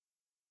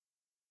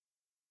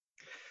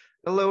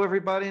Hello,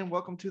 everybody, and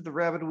welcome to the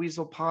Rabbit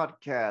Weasel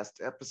Podcast,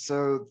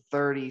 episode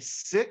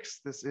 36.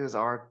 This is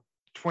our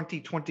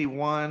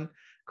 2021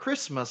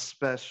 Christmas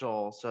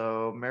special.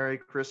 So, Merry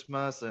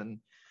Christmas, and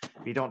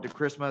if you don't do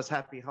Christmas,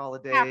 Happy Happy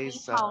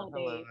Holidays. Hello,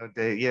 holidays.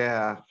 Dave.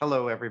 Yeah,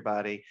 hello,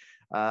 everybody.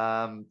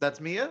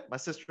 That's Mia, my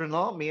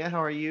sister-in-law. Mia,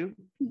 how are you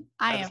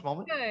I at am this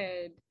moment?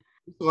 good.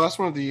 The last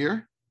one of the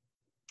year.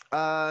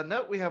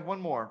 No, we have one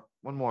more.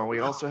 One more. We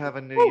also have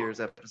a New Woo. Year's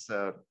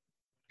episode.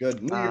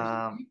 Good.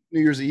 Um,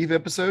 New Year's Eve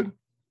episode.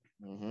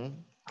 mhm.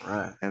 All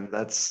right. And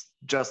that's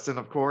Justin,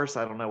 of course.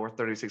 I don't know, we're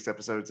 36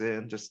 episodes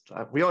in. Just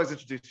we always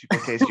introduce people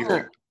in case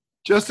you.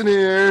 Justin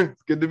here.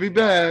 It's good to be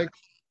back.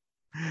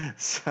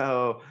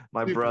 So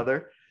my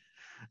brother.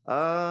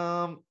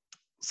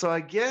 So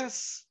I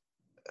guess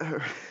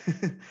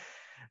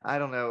I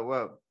don't know.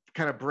 Well,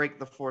 kind of break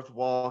the fourth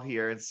wall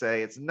here and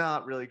say it's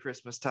not really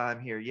Christmas time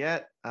here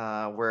yet.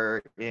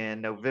 We're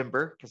in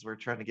November because we're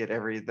trying to get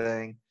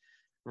everything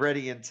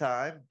ready in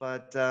time.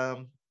 But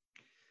I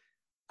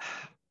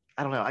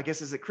don't know. I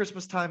guess is it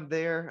Christmas time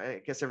there? I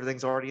guess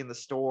everything's already in the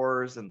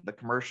stores and the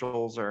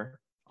commercials are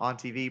on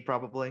TV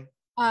probably.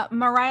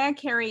 Mariah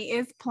Carey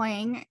is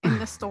playing in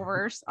the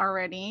stores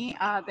already.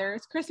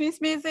 There's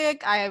Christmas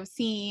music. I have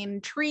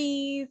seen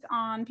trees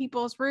on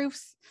people's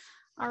roofs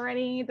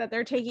already that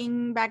they're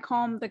taking back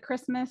home. The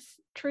Christmas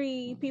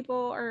tree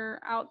people are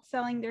out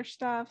selling their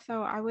stuff.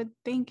 So I would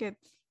think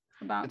it's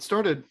about. It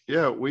started.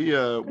 Yeah, we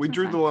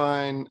drew time. the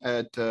line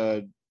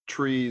at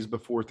trees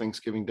before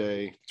Thanksgiving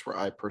Day. That's where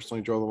I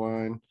personally draw the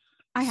line.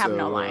 I have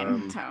no So,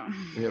 line. So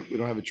Yeah, we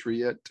don't have a tree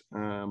yet,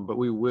 but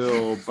we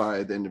will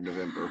by the end of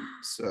November.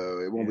 So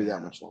it won't be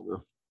that much longer.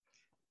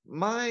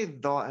 My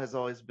thought has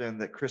always been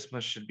that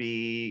Christmas should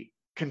be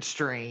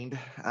constrained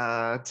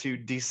to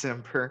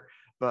December,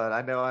 but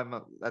I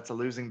know that's a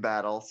losing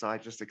battle, so I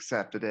just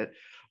accepted it.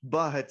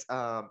 But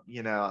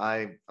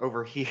I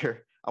over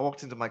here, I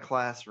walked into my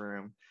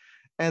classroom,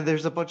 and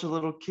there's a bunch of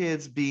little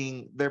kids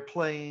they're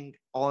playing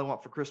 "All I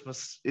Want for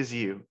Christmas Is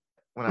You"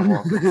 when I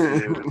walked into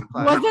the was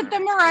classroom. it the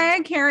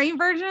Mariah Carey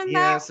version?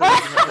 Yes,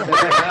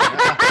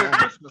 That it's a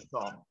Christmas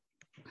song.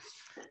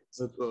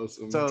 That's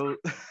awesome. So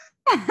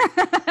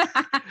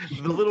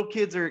the little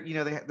kids are,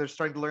 they're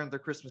starting to learn their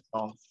Christmas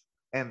songs,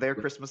 and their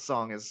Christmas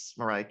song is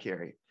Mariah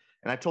Carey.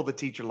 And I told the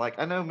teacher, like,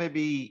 I know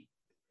maybe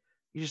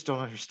you just don't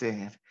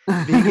understand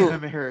being an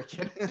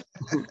American.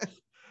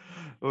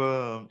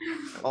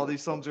 All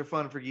these songs are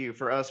fun for you.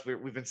 For us,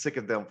 we've been sick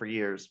of them for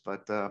years.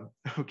 But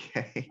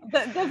okay.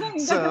 Doesn't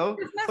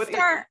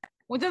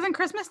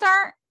Christmas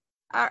start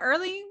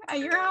early at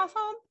your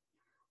household?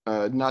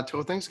 Not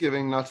till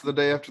Thanksgiving. Not to the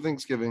day after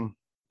Thanksgiving.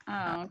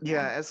 Oh, okay.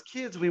 Yeah, as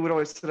kids, we would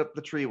always set up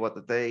the tree. What,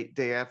 the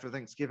day after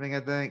Thanksgiving, I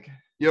think.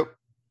 Yep.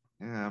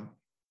 Yeah,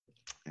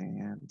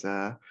 and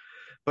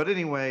but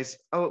anyways,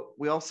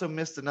 we also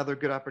missed another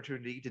good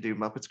opportunity to do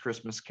Muppets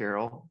Christmas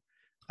Carol.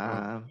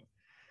 Oh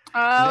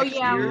next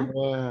yeah. year-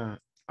 Yeah.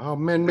 Oh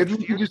man, maybe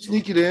Next we can year? just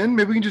sneak it in.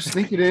 Maybe we can just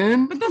sneak it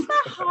in. But that's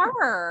not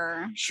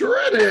horror. Sure,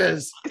 it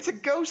is. It's a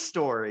ghost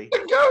story.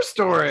 A ghost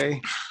story.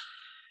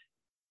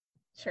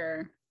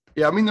 Sure.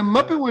 Yeah, I mean the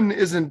Muppet one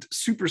isn't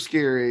super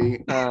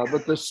scary,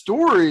 but the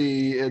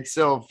story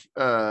itself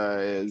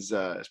is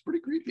pretty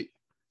creepy.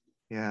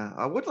 Yeah,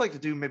 I would like to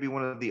do maybe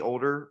one of the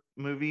older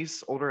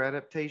movies, older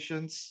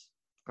adaptations.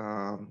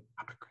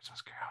 Muppet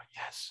Christmas Carol,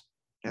 yes.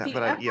 Yeah, The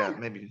but FX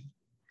maybe.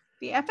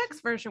 The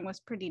FX version was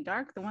pretty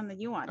dark, the one that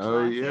you watched.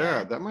 Oh last yeah,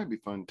 year. that might be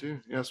fun too.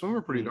 Yeah, some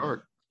are pretty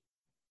dark.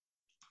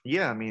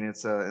 Yeah, I mean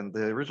it's and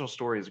the original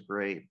story is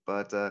great,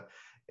 but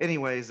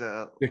anyways,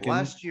 Dickens.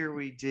 last year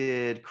we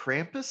did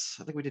Krampus.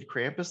 I think we did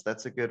Krampus.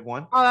 That's a good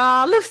one.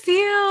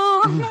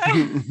 Lucille.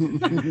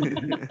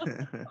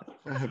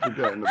 I had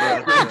forgotten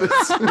about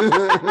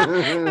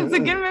Krampus. That's a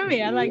good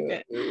movie. I liked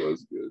it. It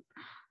was good.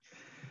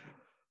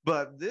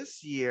 But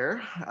this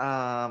year,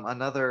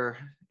 another,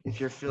 if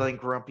you're feeling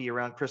grumpy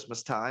around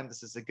Christmas time,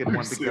 this is a good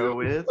one to go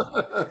with.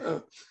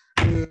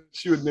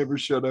 She would never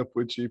shut up,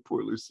 would she?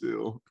 Poor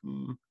Lucille.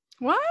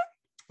 What?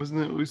 Wasn't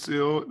it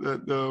Lucille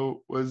that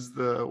though was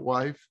the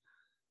wife?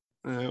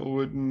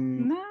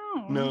 Wouldn't. No.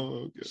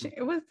 No. Okay.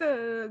 It was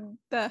the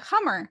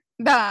Hummer.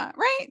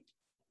 Right?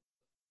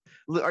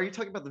 Are you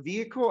talking about the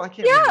vehicle? I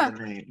can't Yeah. remember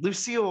the name.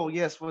 Lucille,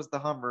 yes, was the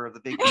Hummer, the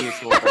big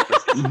vehicle.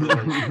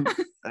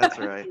 That's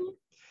right.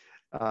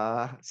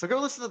 So go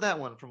listen to that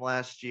one from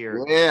last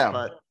year. Yeah.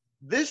 But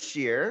this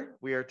year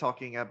we are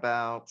talking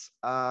about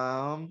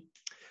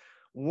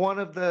one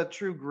of the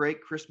true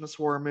great Christmas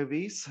horror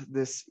movies.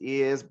 This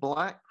is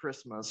Black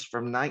Christmas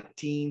from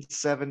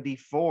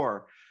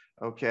 1974.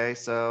 Okay,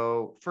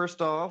 so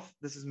first off,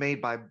 this is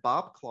made by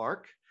Bob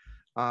Clark.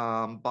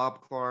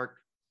 Bob Clark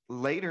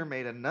later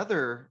made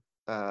another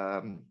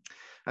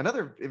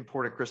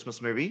important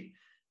Christmas movie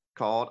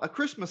called A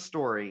Christmas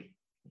Story.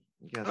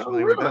 You guys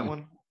familiar with that really?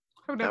 one?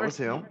 I've That never was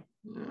seen him. it.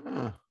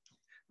 Yeah.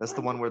 That's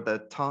the one where the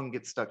tongue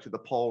gets stuck to the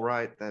pole,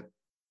 right? That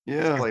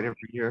Yeah. played every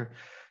year.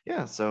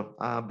 Yeah, so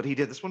but he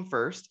did this one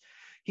first.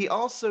 He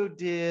also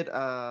did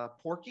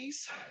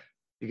Porky's.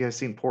 You guys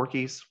seen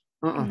Porky's?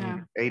 Uh-uh.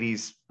 No.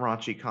 80s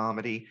raunchy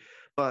comedy.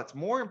 But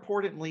more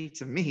importantly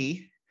to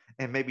me,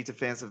 and maybe to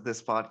fans of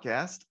this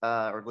podcast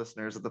or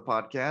listeners of the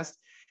podcast,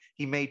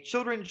 he made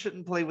Children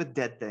Shouldn't Play with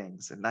Dead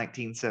Things in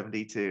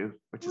 1972,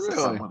 which is a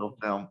fun Really? little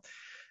film.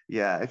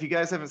 Yeah, if you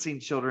guys haven't seen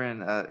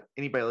Children,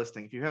 anybody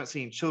listening, if you haven't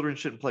seen Children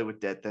Shouldn't Play with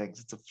Dead Things,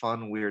 it's a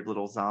fun, weird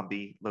little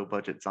zombie, low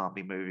budget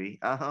zombie movie.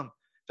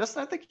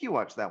 Justin, I think you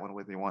watched that one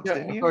with me once, Yeah,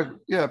 didn't in you? fact,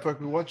 yeah, in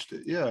fact, we watched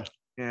it. Yeah.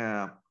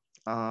 Yeah.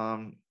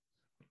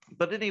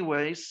 But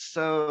anyway,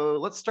 so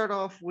let's start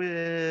off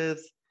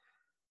with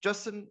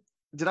Justin.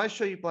 Did I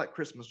show you Black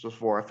Christmas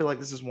before? I feel like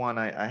this is one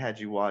I had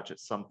you watch at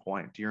some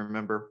point. Do you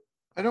remember?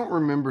 I don't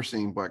remember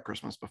seeing Black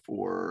Christmas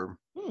before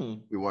Hmm.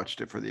 we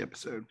watched it for the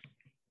episode.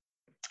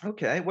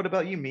 Okay. What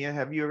about you, Mia?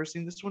 Have you ever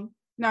seen this one?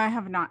 No, I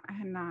have not. I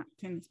had not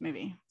seen this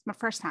movie. It's my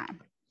first time.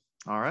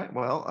 All right.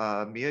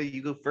 Well, Mia,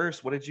 you go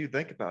first. What did you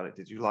think about it?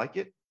 Did you like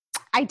it?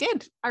 I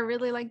did. I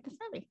really liked this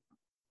movie.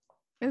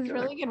 It was Good.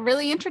 really good,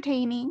 really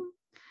entertaining.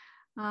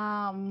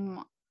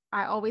 I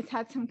always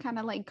had some kind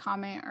of like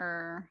comment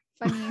or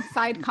funny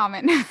side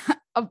comment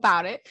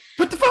about it.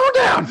 Put the phone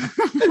down.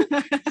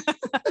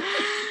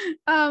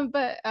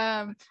 But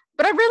I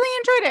really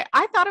enjoyed it.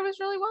 I thought it was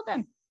really well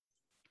done.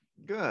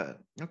 Good.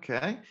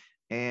 Okay.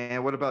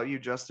 And what about you,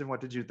 Justin?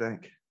 What did you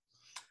think?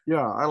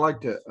 Yeah, I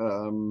liked it.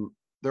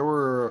 There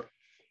were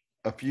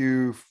a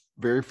few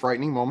very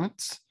frightening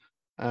moments,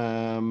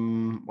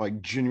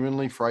 like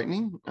genuinely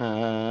frightening.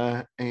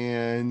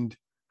 And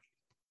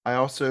I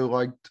also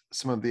liked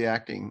some of the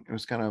acting. It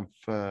was kind of,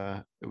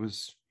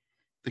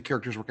 the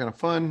characters were kind of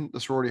fun. The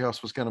sorority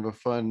house was kind of a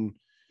fun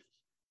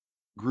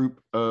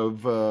group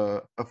of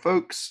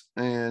folks.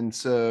 And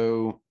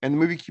the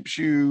movie keeps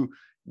you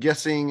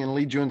guessing and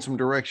leads you in some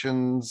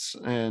directions.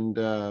 And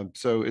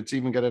so it's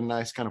even got a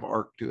nice kind of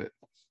arc to it.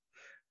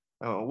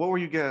 Oh, what were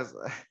you guys?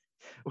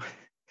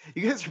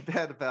 You guys are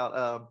bad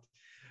about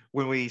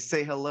when we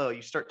say hello.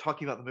 You start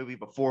talking about the movie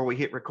before we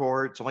hit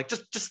record. So I'm like,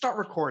 just start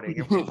recording.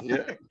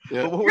 Yeah.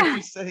 But what were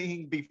you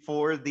saying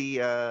before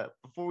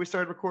we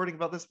started recording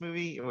about this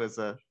movie? It was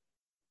a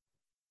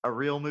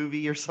real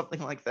movie or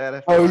something like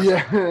that. Oh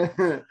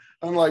yeah.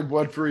 Unlike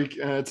Blood Freak,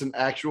 it's an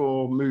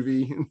actual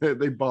movie.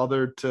 They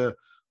bothered to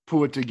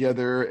pull it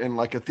together in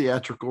like a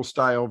theatrical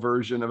style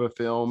version of a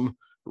film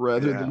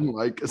rather than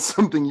like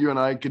something you and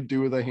I could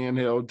do with a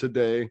handheld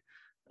today.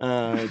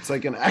 It's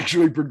like an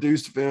actually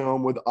produced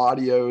film with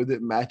audio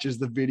that matches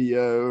the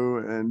video,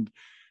 and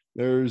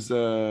there's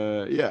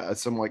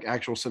some like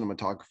actual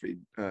cinematography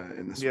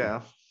in this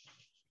one.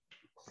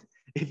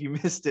 If you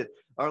missed it,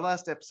 our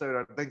last episode,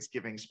 our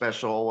Thanksgiving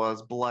special,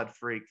 was Blood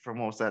Freak from,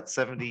 what was that,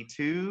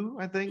 72,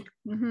 I think.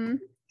 Mm-hmm.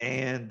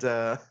 And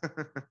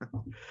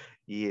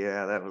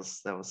yeah, that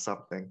was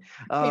something.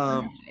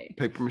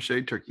 Paper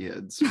mache turkey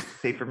heads.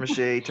 Paper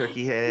mache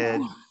turkey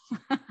head.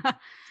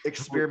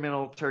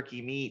 Experimental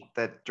turkey meat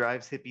that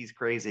drives hippies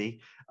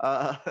crazy.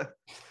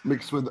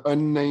 Mixed with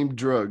unnamed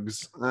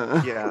drugs.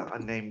 Yeah,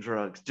 unnamed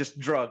drugs. Just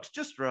drugs.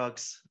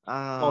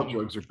 All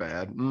drugs are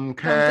bad.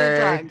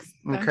 Okay.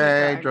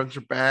 Drugs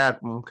are bad.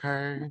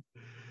 Okay.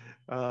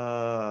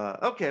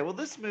 Okay, well,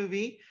 this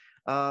movie,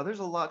 there's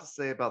a lot to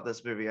say about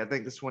this movie. I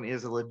think this one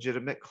is a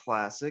legitimate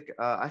classic.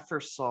 I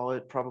first saw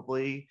it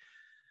probably,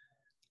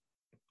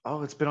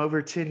 it's been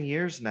over 10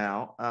 years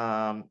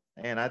now.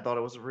 And I thought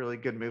it was a really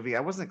good movie.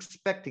 I wasn't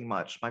expecting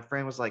much. My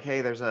friend was like,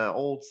 hey, there's an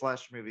old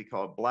slasher movie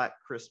called Black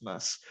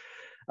Christmas.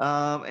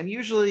 And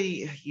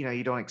usually,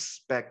 you don't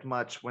expect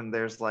much when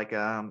there's like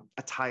a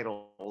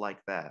title like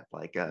that,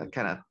 like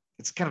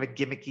it's kind of a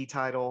gimmicky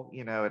title.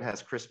 It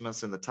has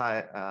Christmas in the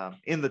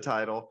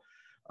title.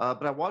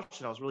 But I watched it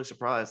and I was really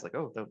surprised. Like,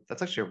 oh,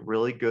 that's actually a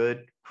really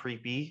good,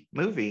 creepy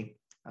movie.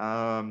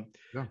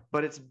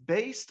 But it's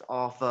based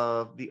off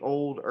of the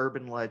old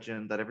urban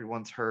legend that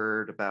everyone's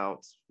heard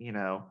about.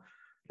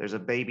 There's a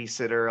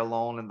babysitter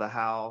alone in the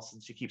house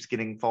and she keeps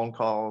getting phone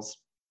calls.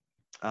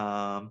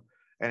 And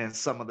in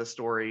some of the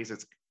stories,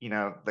 it's,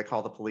 they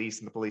call the police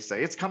and the police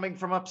say it's coming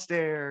from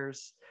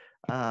upstairs.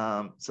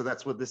 So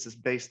that's what this is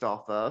based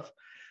off of.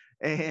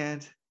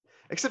 And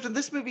except in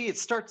this movie, it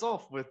starts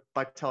off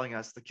by telling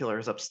us the killer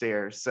is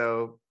upstairs.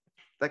 So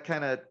that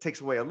kind of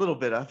takes away a little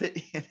bit of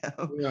it,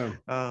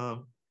 Yeah.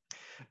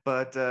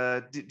 But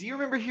do you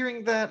remember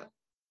hearing that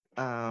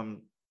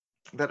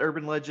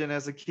urban legend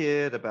as a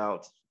kid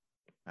about?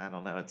 I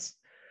don't know. It's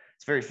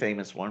a very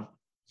famous one.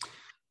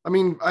 I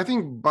mean, I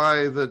think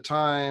by the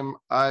time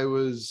I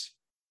was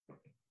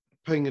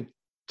paying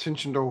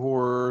attention to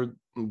horror,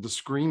 the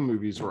Scream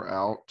movies were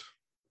out,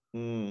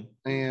 and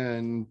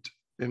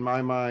in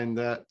my mind,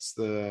 that's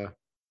the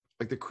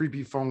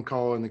creepy phone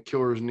call and the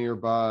killer's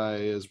nearby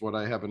is what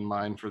I have in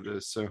mind for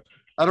this. So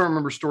I don't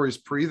remember stories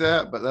pre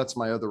that, but that's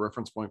my other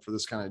reference point for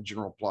this kind of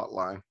general plot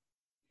line.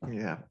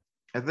 Yeah.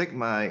 I think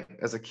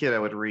as a kid, I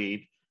would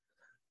read,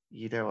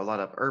 a lot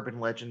of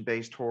urban legend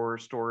based horror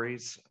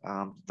stories.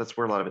 That's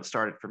where a lot of it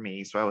started for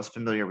me. So I was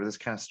familiar with this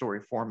kind of story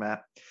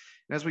format.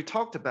 And as we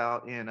talked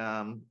about in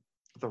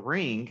The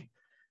Ring,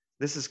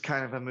 this is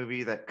kind of a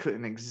movie that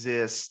couldn't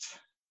exist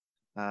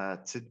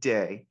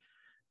today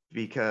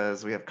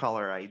because we have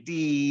caller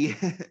ID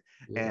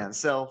and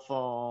cell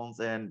phones,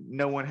 and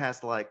no one has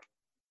to like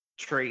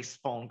trace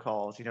phone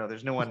calls.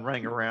 There's no one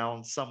running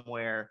around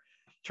somewhere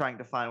trying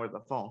to find where the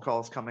phone call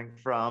is coming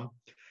from.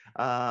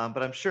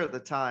 But I'm sure at the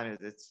time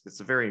it's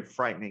a very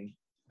frightening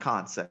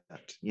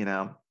concept.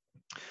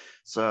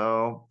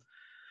 So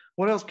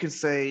what else could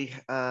say?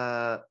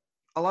 A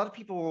lot of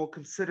people will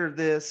consider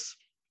this.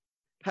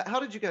 How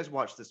did you guys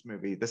watch this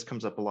movie? This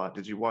comes up a lot.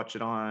 Did you watch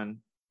it on?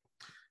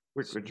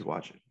 Where did you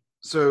watch it?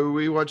 So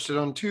we watched it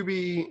on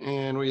Tubi,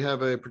 and we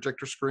have a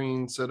projector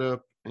screen set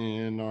up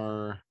in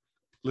our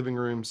living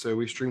room. So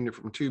we streamed it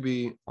from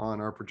Tubi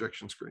on our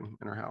projection screen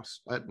in our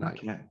house at night.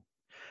 Okay.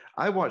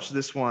 I watched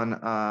this one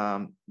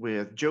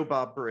with Joe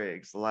Bob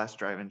Briggs, The Last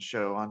Drive-In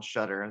Show on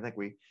Shudder. I think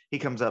he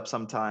comes up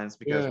sometimes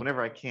because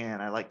whenever I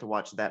can, I like to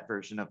watch that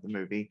version of the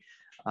movie.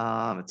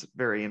 It's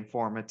very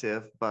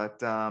informative.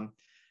 But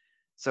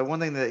so one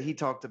thing that he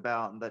talked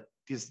about and that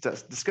he's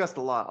discussed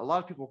a lot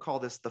of people call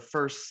this the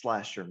first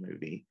slasher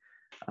movie.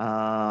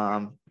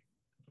 And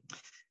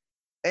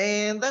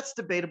that's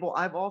debatable.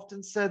 I've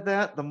often said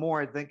that. The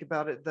more I think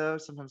about it, though,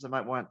 sometimes I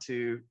might want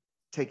to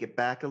take it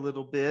back a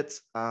little bit.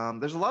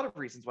 There's a lot of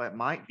reasons why it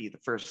might be the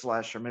first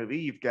slasher movie.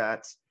 You've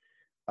got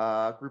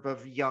a group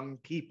of young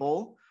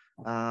people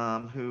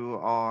who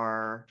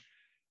are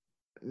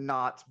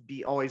not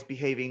always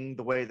behaving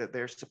the way that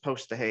they're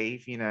supposed to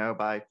behave,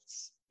 by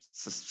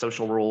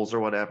social rules or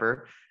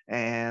whatever.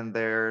 And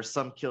there's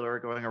some killer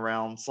going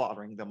around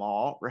slaughtering them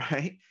all,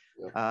 right?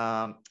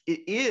 Yeah.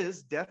 It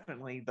is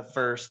definitely the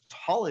first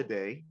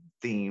holiday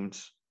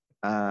themed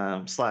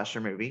slasher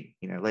movie.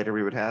 Later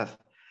we would have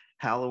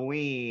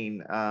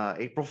Halloween,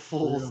 April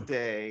Fool's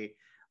Day,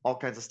 all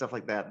kinds of stuff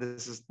like that.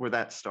 This is where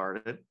that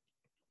started.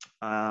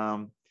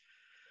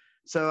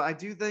 So I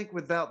do think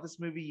without this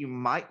movie, you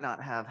might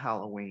not have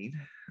Halloween.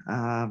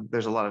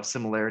 There's a lot of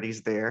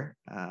similarities there.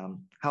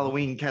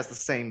 Halloween has the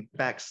same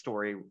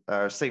backstory,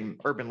 same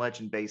urban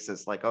legend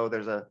basis, like, oh,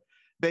 there's a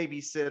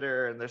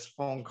babysitter and there's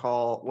phone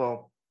call.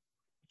 Well,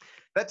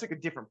 that took a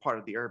different part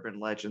of the urban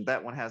legend.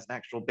 That one has an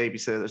actual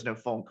babysitter. There's no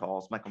phone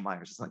calls. Michael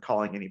Myers isn't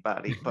calling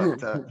anybody.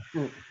 But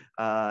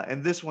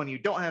and this one, you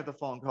don't have the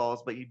phone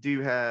calls, but you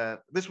do have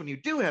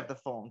the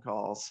phone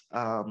calls,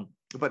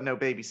 but no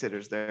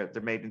babysitters. They're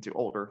made into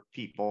older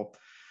people.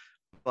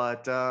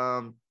 But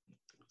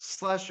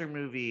slasher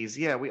movies,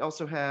 yeah. We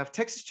also have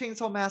Texas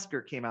Chainsaw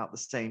Massacre came out the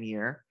same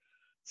year,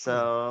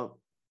 so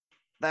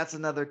that's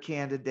another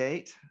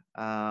candidate.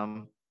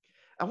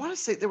 I want to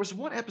say there was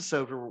one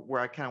episode where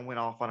I kind of went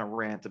off on a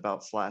rant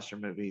about slasher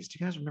movies. Do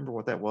you guys remember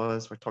what that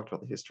was? We talked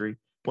about the history.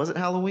 Was it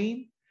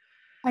Halloween?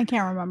 I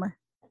can't remember.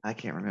 I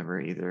can't remember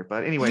either.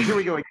 But anyway, here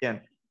we go again.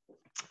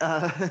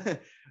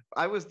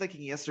 I was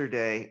thinking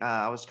yesterday,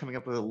 I was coming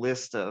up with a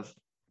list of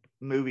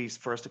movies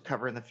for us to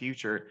cover in the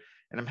future,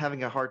 and I'm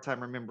having a hard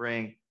time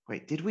remembering.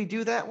 Wait, did we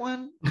do that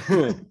one?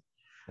 We're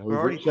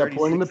already at that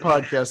point in the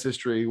podcast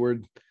history where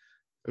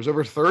there's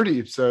over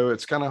 30, so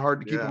it's kind of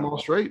hard to keep them all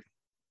straight.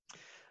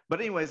 But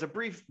anyways, a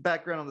brief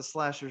background on the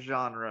slasher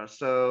genre.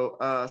 So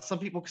some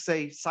people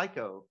say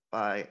Psycho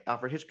by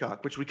Alfred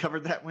Hitchcock, which we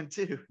covered that one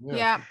too.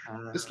 Yeah.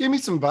 This gave me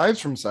some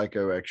vibes from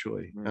Psycho,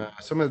 actually.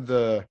 Some of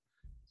the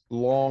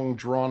long,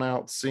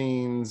 drawn-out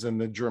scenes and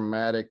the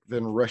dramatic,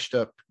 then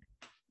rushed-up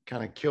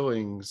kind of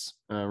killings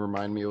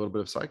remind me a little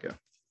bit of Psycho.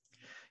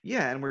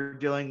 Yeah, and we're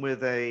dealing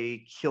with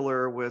a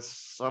killer with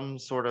some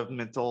sort of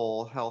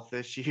mental health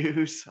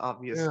issues,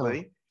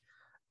 obviously.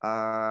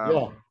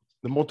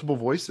 The multiple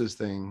voices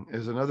thing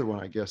is another one,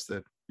 I guess.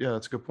 That's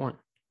a good point.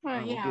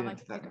 We'll get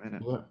into that in a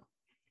minute. Yeah.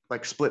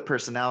 Like split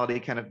personality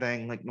kind of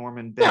thing, like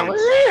Norman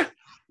Bates.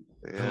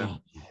 Yeah.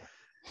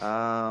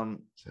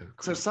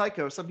 So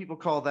Psycho, some people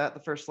call that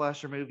the first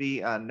slasher movie.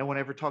 No one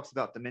ever talks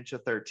about Dementia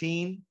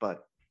 13,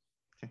 but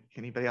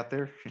anybody out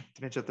there?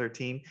 Dementia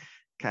 13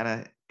 kind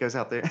of goes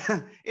out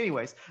there.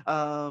 Anyways,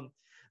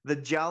 the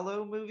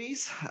Giallo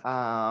movies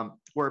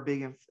were a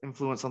big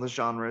influence on the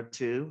genre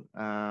too.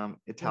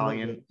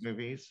 Italian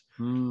movies.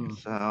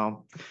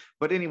 So,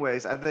 but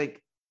anyways, I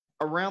think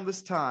around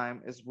this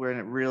time is when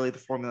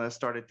the formula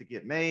started to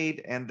get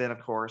made, and then of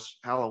course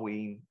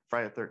Halloween,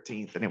 Friday the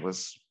 13th, and it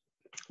was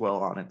well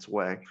on its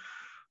way.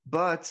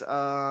 But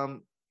I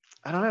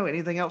don't know,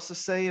 anything else to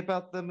say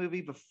about the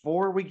movie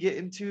before we get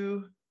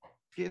into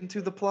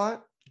the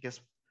plot? I guess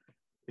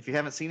if you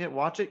haven't seen it,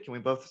 watch it. Can we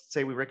both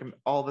say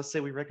all of us say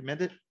we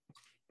recommend it?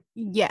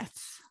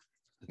 Yes.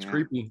 It's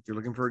creepy. If you're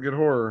looking for a good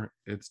horror,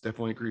 it's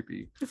definitely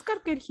creepy. It's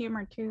got good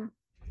humor too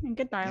and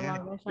good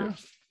dialogue.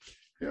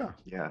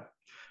 Yeah.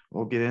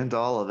 We'll get into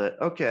all of it.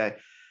 Okay.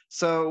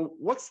 So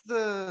what's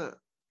the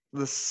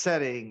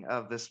setting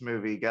of this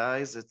movie,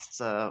 guys? It's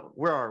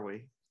where are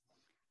we?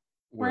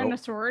 We're in a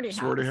sorority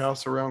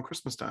house around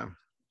Christmas time.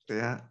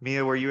 Yeah.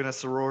 Mia, were you in a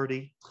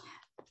sorority?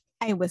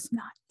 I was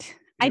not.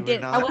 I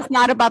was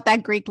not about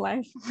that Greek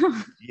life.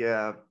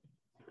 Yeah.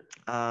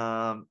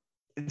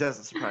 It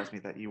doesn't surprise me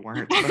that you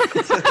weren't.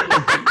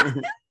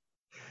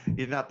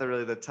 You're not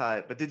really the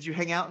type. But did you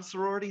hang out in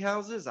sorority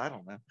houses? I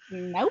don't know.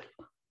 Nope.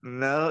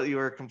 No, you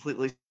are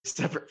completely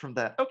separate from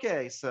that.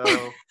 Okay, so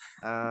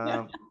Yeah.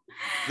 um,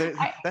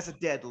 that's a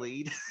dead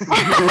lead. Yeah,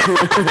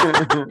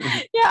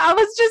 I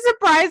was just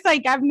surprised.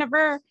 Like I've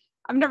never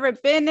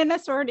been in a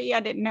sorority. I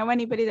didn't know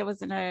anybody that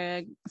was in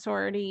a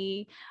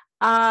sorority.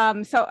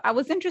 So I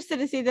was interested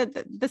to see that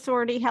the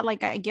sorority had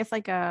like I guess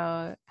like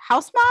a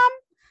house mom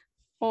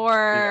Yeah.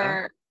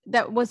 or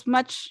that was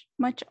much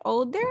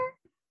older.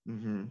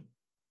 Hmm.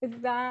 Is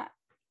that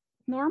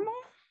normal?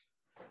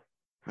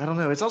 I don't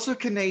know. It's also a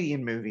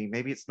Canadian movie.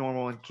 Maybe it's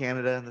normal in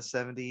Canada in the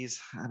 70s.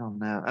 I don't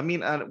know. I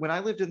mean, when I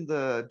lived in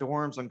the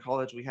dorms on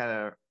college, we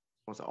had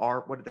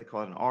what did they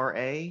call it? An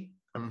RA,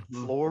 a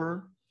Mhm.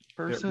 floor Yeah,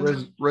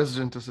 person.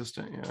 resident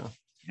assistant. Yeah.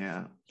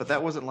 Yeah. But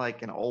that wasn't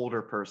like an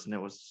older person.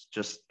 It was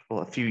just,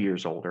 well, a few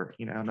years older,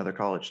 another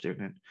college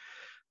student.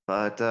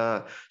 But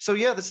so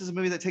yeah, this is a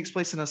movie that takes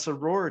place in a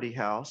sorority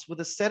house. With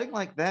a setting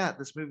like that,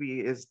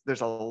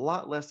 there's a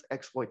lot less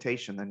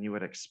exploitation than you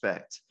would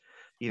expect.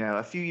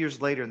 A few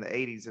years later in the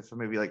 80s, if a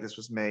movie like this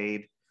was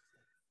made,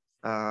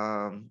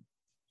 um,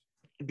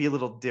 it'd be a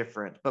little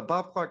different. But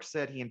Bob Clark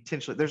said he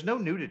intentionally, there's no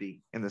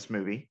nudity in this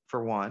movie,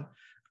 for one.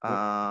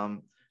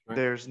 Nope. Right.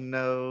 There's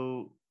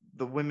no,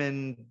 the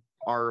women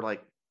are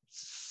like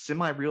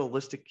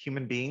semi-realistic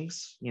human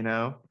beings,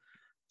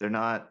 they're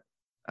not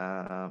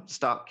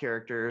stock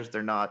characters.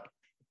 They're not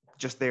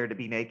just there to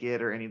be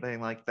naked or anything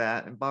like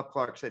that. And Bob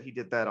Clark said he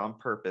did that on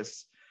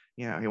purpose.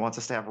 He wants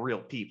us to have real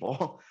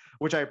people,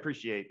 which I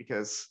appreciate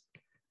because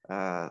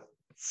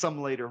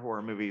some later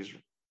horror movies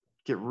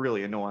get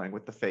really annoying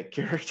with the fake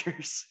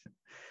characters.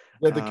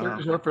 Yeah, the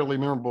characters are fairly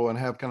memorable and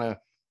have kind of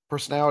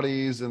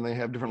personalities, and they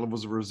have different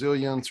levels of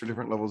resilience or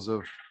different levels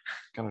of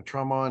kind of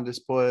trauma on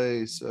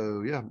display.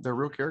 So yeah, they're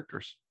real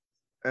characters.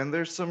 And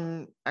there's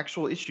some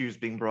actual issues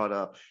being brought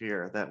up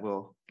here that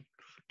we'll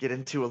get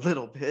into a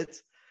little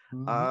bit.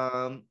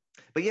 Mhm.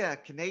 But yeah,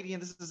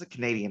 this is a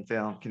Canadian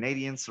film,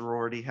 Canadian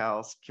sorority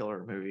house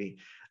killer movie,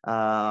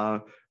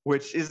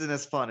 which isn't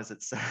as fun as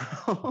it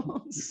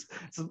sounds.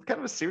 It's kind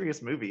of a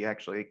serious movie,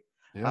 actually.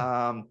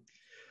 Yeah.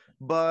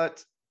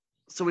 But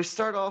so we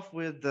start off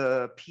with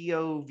the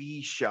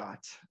POV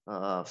shot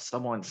of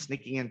someone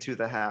sneaking into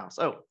the house.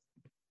 Oh,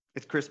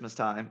 it's Christmas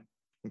time,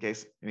 in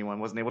case anyone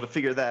wasn't able to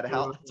figure that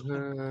out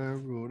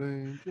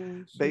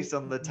based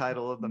on the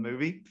title of the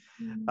movie.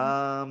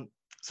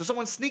 So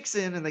someone sneaks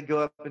in and they go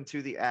up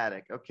into the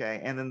attic.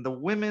 Okay. And then the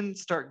women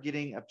start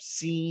getting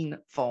obscene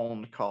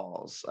phone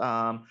calls.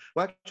 Well,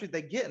 actually,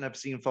 they get an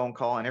obscene phone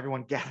call and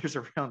everyone gathers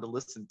around to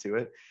listen to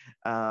it.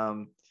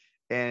 And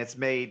it's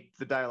made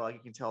the dialogue, you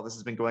can tell this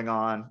has been going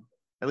on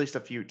at least a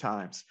few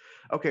times.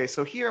 Okay.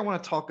 So here I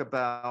want to talk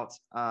about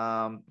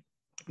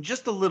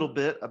just a little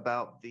bit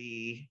about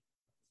the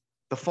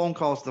phone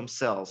calls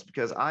themselves,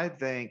 because I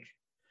think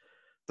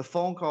the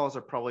phone calls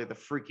are probably the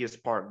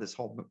freakiest part of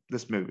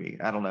this movie.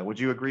 I don't know. Would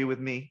you agree with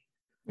me?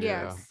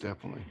 Yeah, Yes.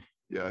 definitely.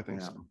 Yeah, I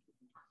think Yeah. so.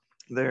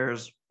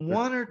 There's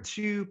one or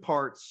two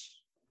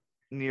parts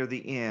near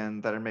the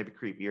end that are maybe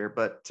creepier,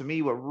 but to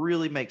me, what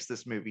really makes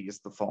this movie is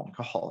the phone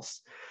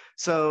calls.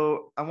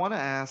 So I want to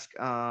ask,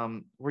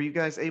 how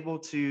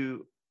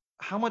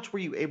much were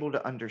you able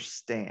to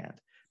understand?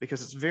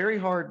 Because it's very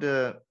hard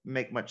to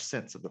make much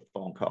sense of the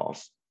phone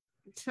calls.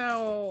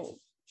 So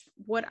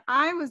what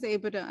I was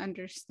able to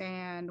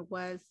understand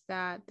was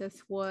that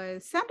this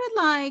was sounded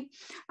like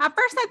at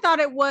first I thought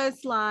it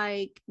was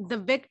like the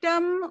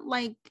victim,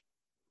 like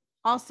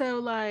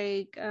also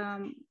like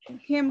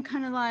him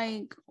kind of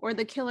like, or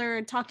the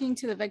killer talking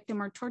to the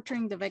victim or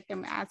torturing the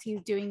victim as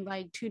he's doing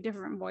like two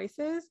different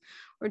voices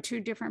or two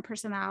different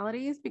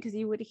personalities, because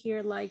you would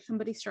hear like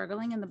somebody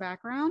struggling in the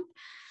background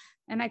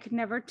and I could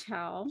never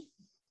tell.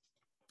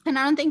 And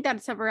I don't think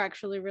that's ever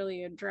actually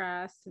really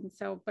addressed. And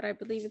so, but I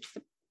believe it's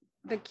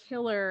the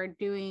killer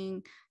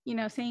doing,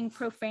 saying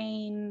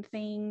profane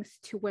things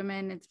to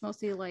women. It's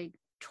mostly like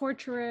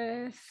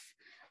torturous,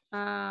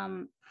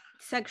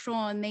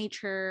 sexual in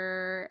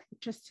nature,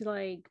 just to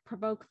like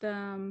provoke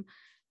them,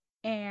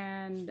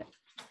 and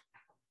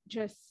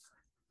just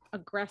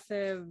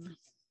aggressive,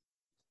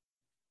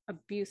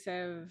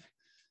 abusive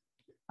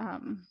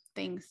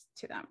things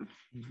to them.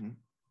 Mm-hmm.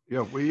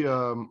 Yeah, we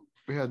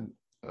had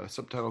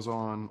subtitles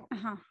on,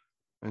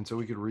 and so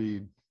we could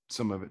read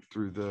some of it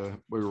through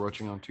we were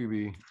watching on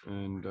Tubi,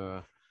 and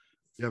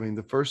yeah, I mean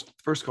the first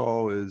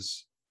call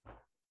is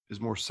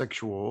more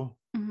sexual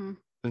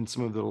than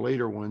some of the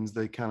later ones.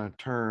 They kind of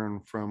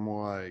turn from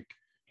like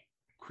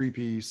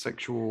creepy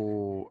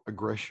sexual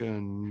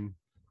aggression,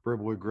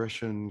 verbal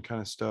aggression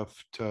kind of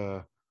stuff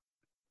to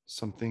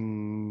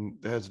something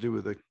that has to do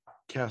with a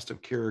cast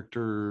of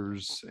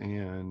characters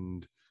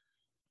and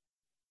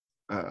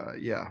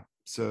yeah,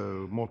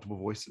 so multiple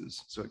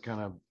voices. So it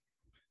kind of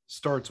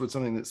starts with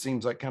something that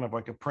seems like kind of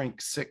like a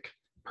prank sick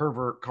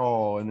pervert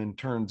call and then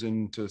turns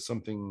into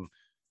something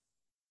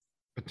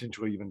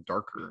potentially even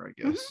darker,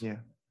 I guess. Yeah.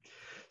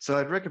 So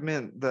I'd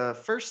recommend the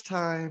first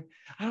time,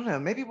 I don't know,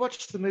 maybe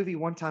watch the movie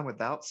one time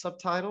without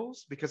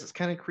subtitles, because it's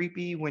kind of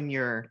creepy when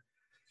you're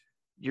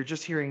you're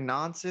just hearing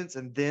nonsense,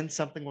 and then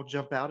something will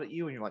jump out at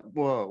you, and you're like,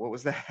 "Whoa, what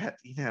was that?"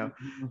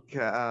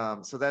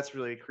 So that's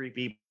really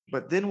creepy.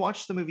 But then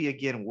watch the movie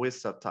again with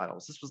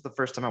subtitles. This was the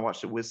first time I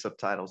watched it with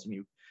subtitles, and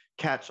you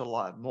catch a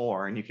lot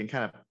more, and you can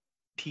kind of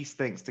piece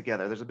things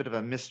together. There's a bit of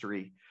a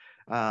mystery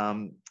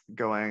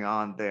going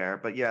on there.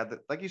 But yeah,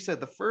 like you said,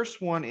 the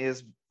first one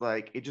is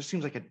like, it just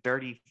seems like a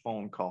dirty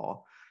phone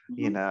call,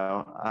 and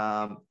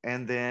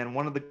then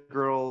one of the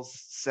girls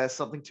says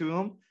something to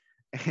him,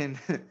 and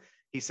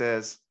he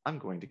says, "I'm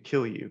going to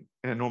kill you,"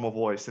 in a normal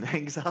voice, and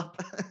hangs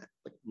up.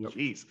 Like,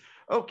 geez,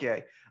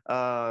 okay.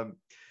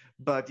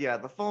 But yeah,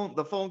 the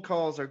phone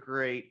calls are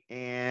great,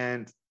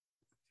 and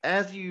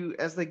as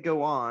they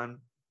go on,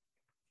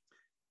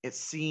 it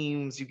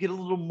seems you get a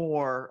little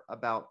more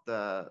about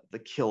the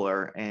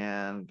killer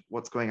and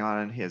what's going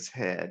on in his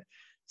head.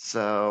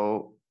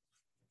 So,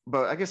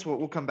 but I guess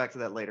we'll come back to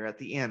that later. At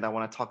the end, I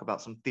want to talk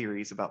about some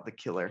theories about the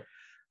killer.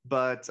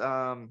 But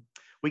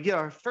we get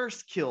our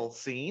first kill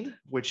scene,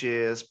 which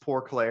is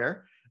poor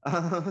Claire.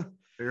 Claire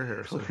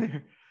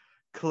Harrison.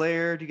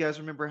 Claire, do you guys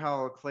remember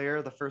how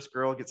Claire, the first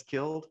girl, gets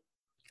killed?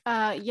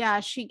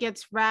 Yeah, she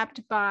gets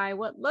wrapped by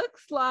what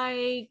looks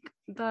like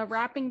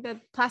the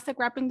plastic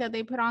wrapping that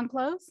they put on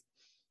clothes.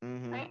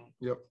 Right?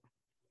 Yep.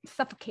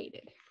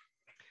 Suffocated.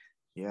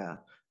 Yeah.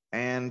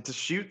 And to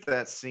shoot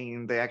that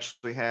scene, they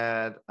actually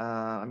had,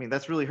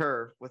 that's really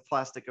her with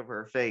plastic over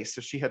her face.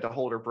 So she had to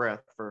hold her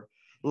breath for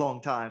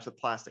long times with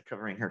plastic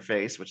covering her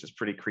face, which is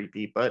pretty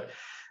creepy. But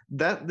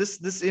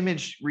this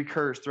image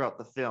recurs throughout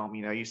the film.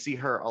 You see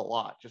her a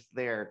lot, just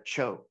there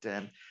choked.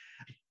 And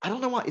I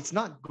don't know why it's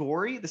not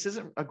gory. This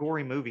isn't a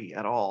gory movie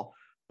at all,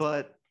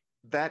 but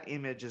that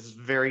image is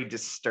very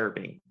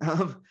disturbing.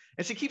 And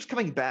she keeps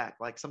coming back.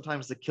 Like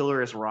sometimes the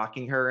killer is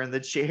rocking her in the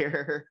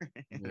chair.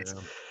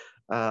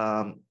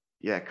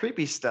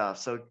 Creepy stuff.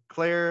 So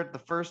Claire, the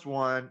first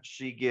one,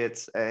 she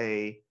gets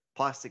a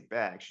plastic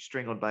bag. She's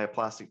strangled by a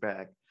plastic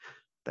bag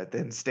that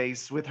then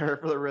stays with her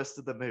for the rest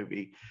of the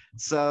movie.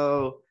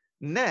 So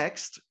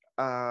next,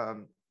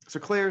 so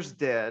Claire's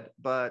dead,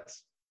 but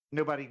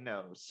nobody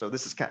knows. So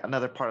this is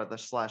another part of the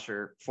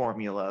slasher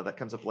formula that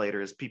comes up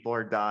later, is people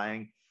are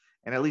dying,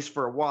 and at least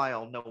for a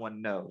while, no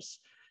one knows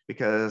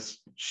because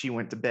she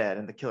went to bed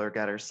and the killer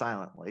got her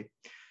silently.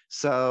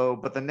 So,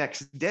 but the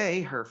next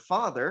day, her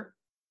father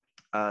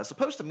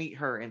supposed to meet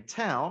her in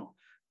town,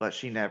 but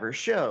she never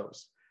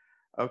shows.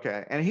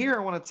 Okay, and here I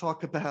want to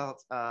talk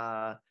about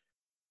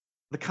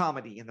the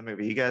comedy in the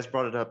movie. You guys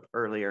brought it up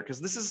earlier because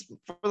this is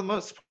for the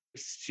most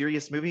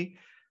serious movie,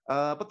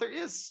 but there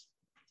is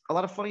a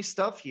lot of funny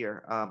stuff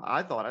here.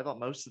 I thought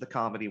most of the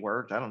comedy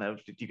worked. I don't know.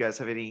 Did you guys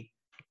have any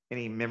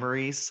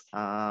memories,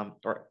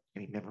 or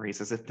any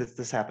memories as if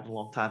this happened a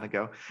long time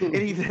ago?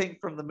 Anything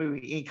from the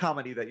movie, any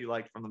comedy that you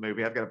liked from the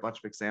movie? I've got a bunch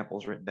of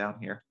examples written down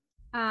here.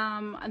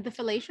 The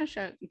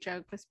fellatio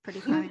joke was pretty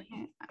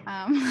funny.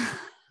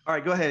 All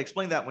right, go ahead.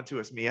 Explain that one to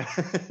us, Mia.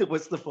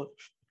 What's Go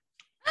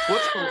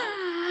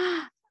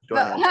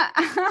ahead.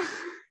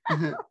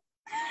 I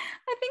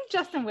think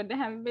Justin would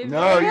have been.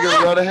 No, you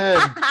go right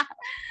ahead.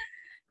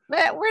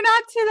 But we're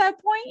not to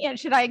that point yet.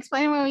 Should I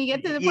explain when we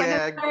get to the point?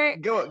 Yeah,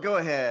 go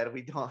ahead.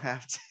 We don't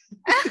have to.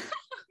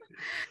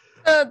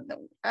 So,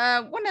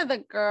 one of the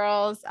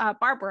girls,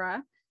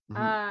 Barbara,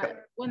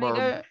 when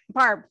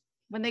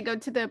they go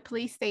to the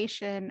police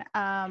station,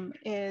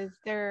 is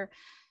they're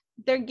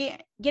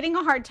getting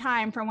a hard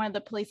time from one of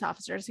the police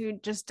officers who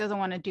just doesn't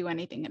want to do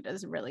anything and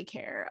doesn't really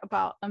care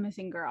about a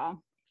missing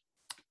girl.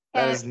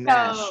 That is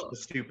Nash, the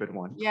stupid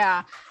one.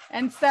 Yeah.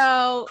 And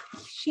so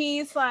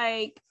she's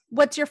like,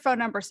 "What's your phone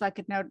number so I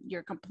could note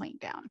your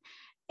complaint down?"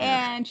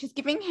 And she's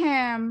giving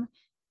him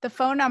the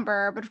phone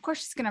number, but of course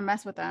she's going to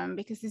mess with him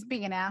because he's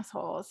being an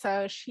asshole.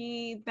 So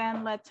she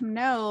then lets him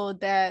know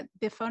that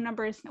the phone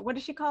number is, what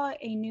does she call it?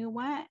 A new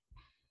what?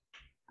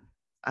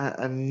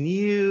 I'm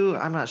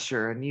not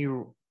sure, a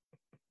new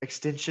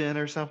extension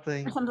or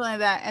something. Or something like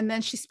that. And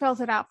then she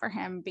spells it out for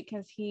him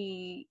because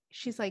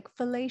she's like,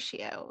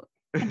 fellatio.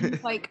 And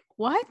he's like,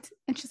 what?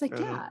 And she's like,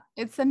 yeah,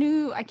 it's a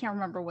new, I can't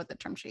remember what the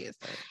term she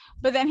used.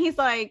 But then he's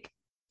like,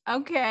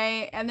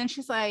 okay. And then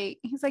he's like,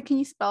 can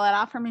you spell it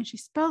out for me? And she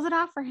spells it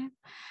out for him.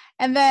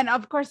 And then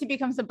of course he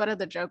becomes the butt of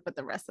the joke with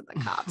the rest of the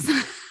cops.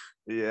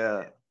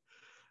 Yeah.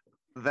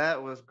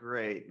 That was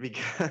great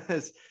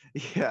because,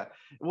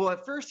 well,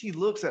 at first he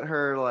looks at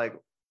her like,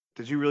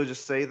 did you really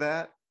just say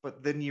that?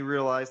 But then you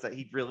realize that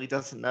he really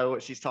doesn't know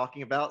what she's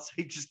talking about. So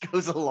he just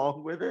goes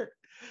along with it.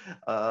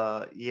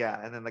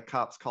 And then the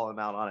cops call him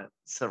out on it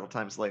several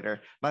times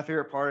later. My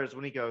favorite part is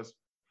when he goes,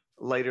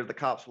 later the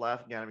cops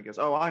laughing at him. He goes,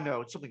 "Oh, I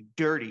know, it's something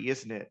dirty,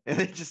 isn't it?" And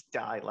they just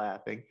die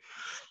laughing.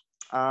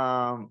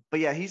 But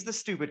yeah, he's the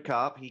stupid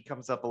cop. He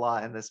comes up a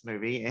lot in this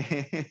movie.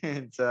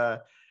 And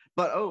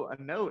but a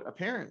note,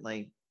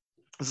 apparently,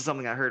 this is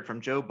something I heard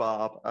from Joe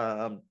Bob.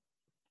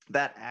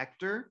 That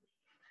actor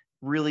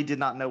really did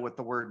not know what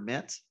the word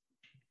meant.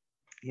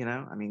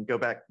 Go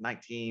back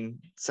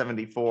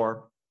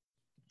 1974.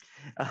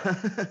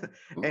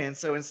 And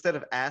so instead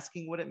of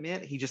asking what it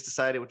meant, he just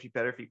decided it would be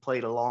better if he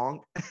played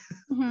along.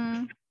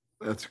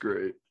 That's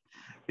great.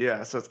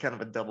 Yeah, so it's kind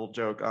of a double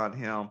joke on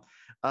him.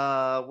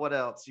 What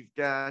else? You've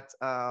got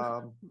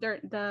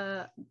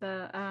the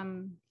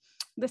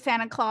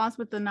Santa Claus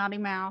with the naughty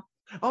mouth.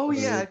 oh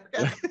yeah, I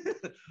forgot.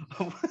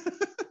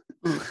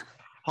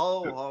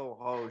 Ho ho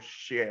ho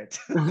shit.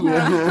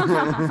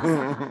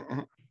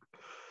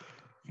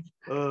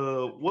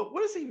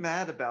 What is he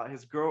mad about?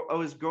 His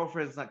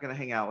girlfriend's not gonna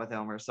hang out with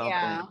him or something.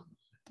 Yeah.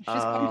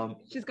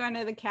 She's going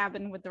to the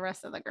cabin with the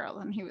rest of the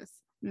girls, and he was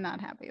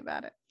not happy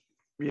about it.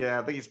 Yeah,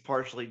 I think he's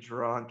partially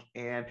drunk,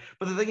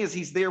 but the thing is,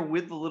 he's there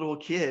with the little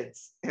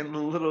kids, and the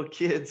little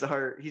kids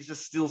he's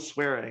just still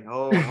swearing.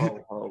 Oh,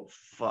 oh, oh,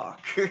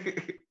 fuck!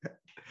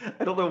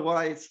 I don't know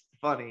why it's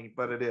funny,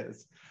 but it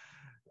is.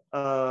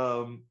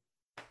 Oh,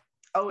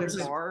 and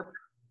Barb.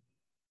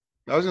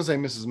 I was gonna say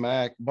Mrs.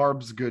 Mack.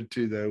 Barb's good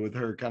too, though, with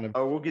her kind of.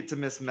 Oh, we'll get to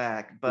Miss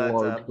Mac, but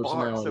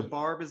Barb. So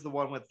Barb is the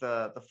one with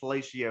the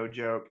fellatio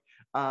joke.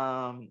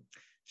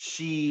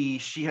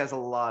 She has a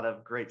lot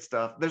of great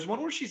stuff. There's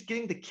one where she's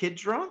getting the kid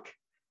drunk.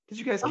 Did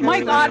you guys? Oh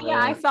my god!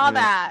 Yeah, I saw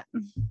that.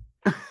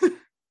 That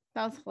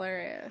was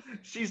hilarious.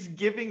 She's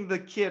giving the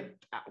kid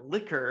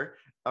liquor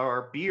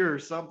or beer or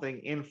something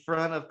in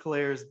front of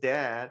Claire's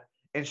dad,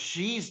 and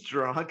she's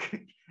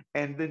drunk,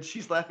 and then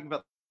she's laughing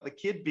about the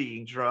kid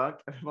being drunk.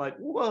 And I'm like,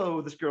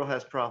 whoa, this girl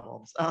has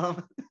problems.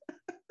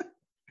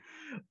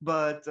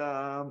 But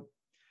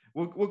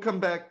we'll come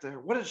back to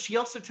her. She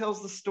also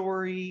tells the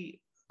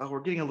story. Oh,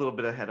 we're getting a little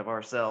bit ahead of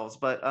ourselves,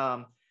 but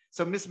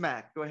so Miss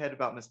Mac, go ahead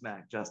about Miss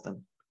Mac,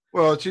 Justin.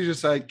 Well, she's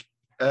just like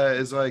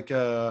is like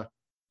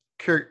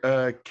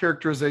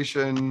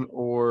characterization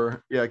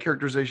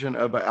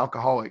of an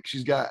alcoholic.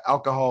 She's got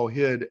alcohol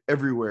hid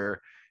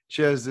everywhere.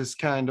 She has this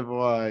kind of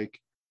like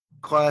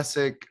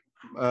classic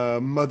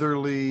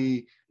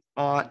motherly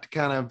aunt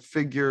kind of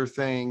figure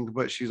thing,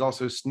 but she's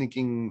also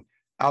sneaking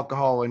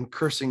alcohol and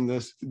cursing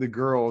the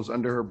girls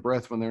under her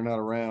breath when they're not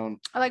around.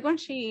 I like when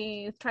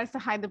she tries to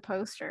hide the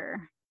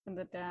poster from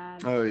the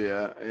dad. Oh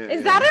yeah.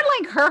 Is that in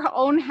like her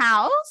own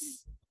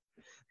house?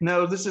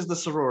 No, this is the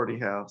sorority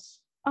house.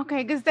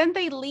 Okay, because then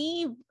they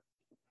leave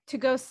to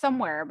go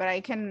somewhere,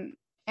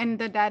 and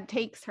the dad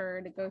takes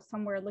her to go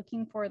somewhere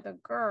looking for the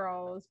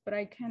girls, but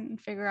I couldn't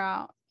figure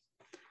out.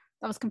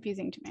 That was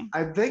confusing to me.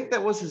 I think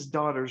that was his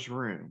daughter's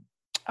room.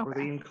 Okay. Were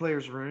they in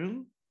Claire's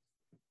room?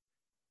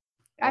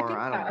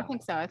 I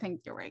think so. I think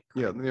you're right.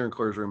 Yeah, they're in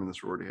Claire's room in the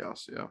sorority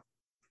house. Yeah.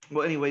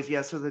 Well, anyways,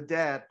 yeah. So the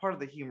dad, part of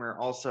the humor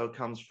also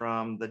comes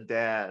from the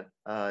dad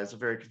is a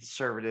very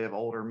conservative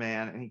older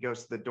man, and he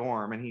goes to the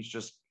dorm, and he's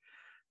just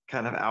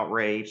kind of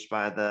outraged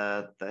by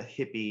the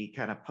hippie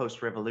kind of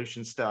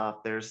post-revolution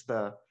stuff. There's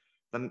the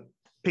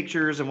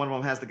pictures, and one of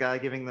them has the guy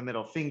giving the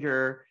middle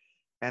finger,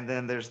 and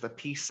then there's the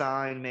peace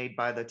sign made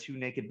by the two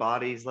naked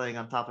bodies laying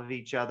on top of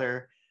each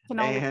other.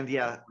 And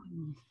yeah,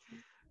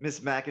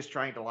 Miss Mac is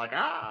trying to like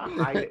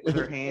hide it with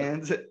her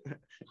hands.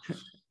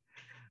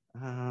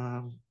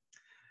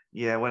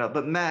 Yeah,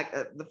 but Mac,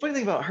 the funny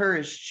thing about her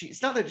is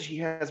it's not that she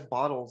has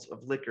bottles of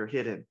liquor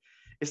hidden,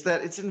 it's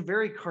that it's in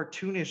very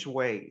cartoonish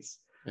ways.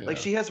 Yeah. Like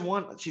she has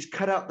one, she's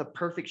cut out the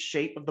perfect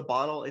shape of the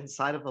bottle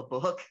inside of a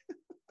book.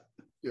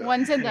 Yeah.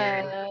 One's in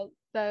the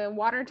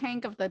water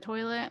tank of the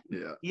toilet.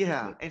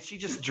 Yeah, and she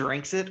just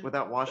drinks it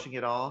without washing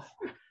it off,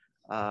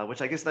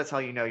 which I guess that's how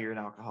you know you're an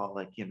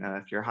alcoholic. You know,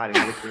 if you're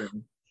hiding liquor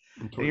and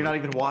you're not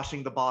even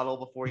washing the bottle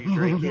before you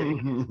drink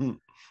it.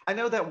 I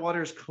know that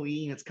water's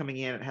clean; it's coming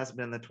in. It hasn't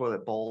been in the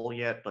toilet bowl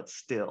yet, but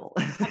still.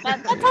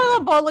 That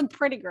toilet bowl looked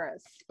pretty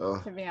gross,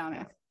 to be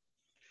honest.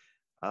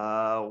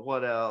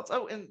 What else?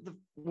 Oh, and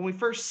when we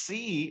first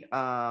see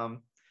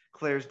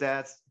Claire's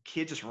dad's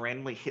kid just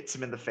randomly hits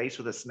him in the face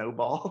with a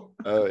snowball.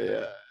 Oh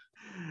yeah.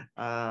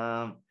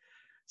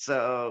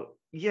 So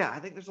yeah, I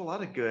think there's a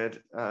lot of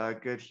good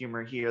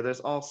humor here.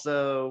 There's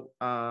also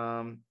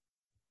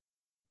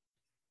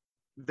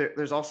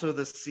there's also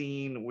the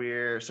scene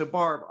where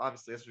Barb,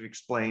 obviously, as we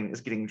explained,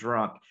 is getting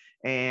drunk,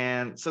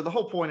 and so the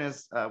whole point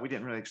is we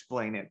didn't really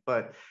explain it,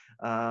 but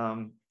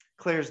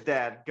Claire's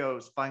dad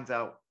finds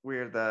out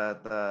where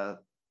the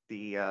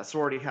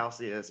sorority house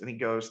is, and he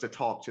goes to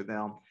talk to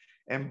them.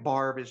 And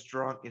Barb is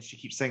drunk, and she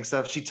keeps saying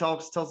stuff. She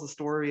tells the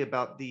story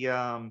about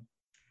the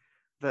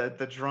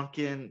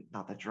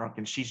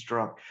she's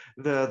drunk.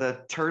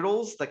 The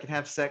turtles that can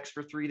have sex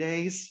for 3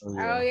 days.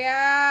 Oh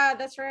yeah,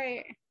 that's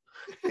right.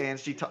 And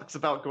she talks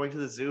about going to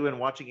the zoo and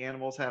watching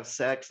animals have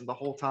sex, and the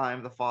whole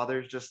time the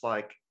father's just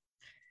like,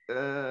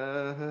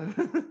 Barb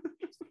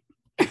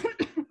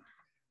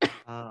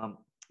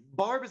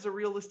is a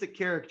realistic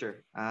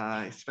character,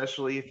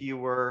 especially if you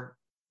were,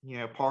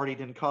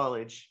 partied in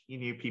college. You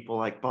knew people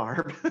like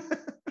Barb.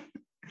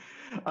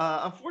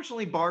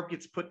 Unfortunately, Barb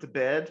gets put to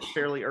bed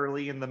fairly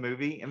early in the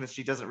movie, and then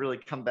she doesn't really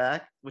come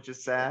back, which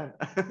is sad.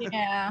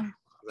 Yeah.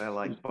 I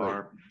like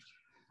Barb.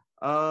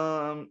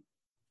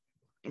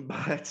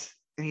 But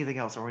anything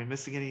else? Are we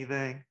missing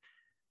anything?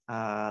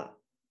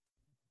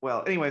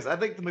 Well, anyways, I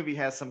think the movie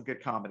has some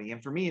good comedy,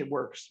 and for me, it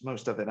works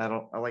most of it.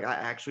 I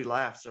actually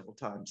laughed several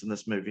times in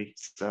this movie.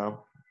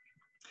 So,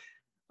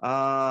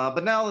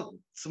 but now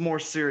some more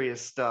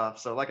serious stuff.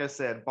 So, like I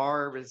said,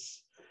 Barb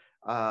is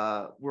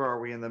Where are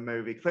we in the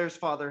movie? Claire's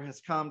father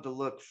has come to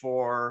look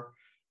for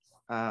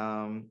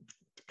her.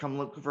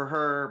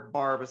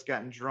 Barb has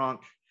gotten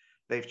drunk.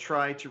 They've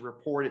tried to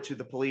report it to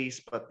the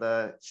police, but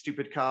the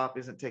stupid cop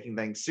isn't taking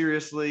things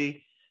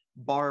seriously.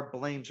 Barb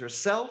blames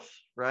herself,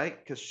 right?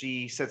 Because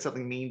she said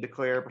something mean to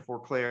Claire before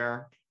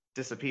Claire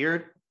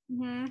disappeared.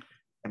 Mm-hmm.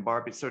 And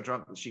Barb is so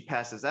drunk that she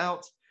passes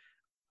out.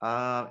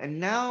 And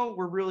now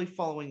we're really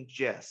following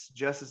Jess.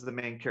 Jess is the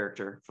main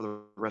character for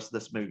the rest of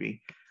this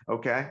movie.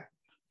 Okay.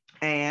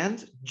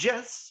 And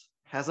Jess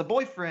has a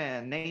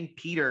boyfriend named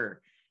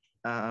Peter.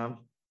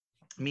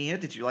 Mia,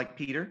 did you like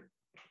Peter?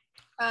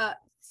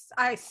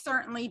 I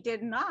certainly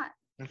did not.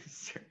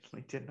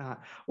 Certainly did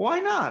not. Why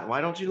not? Why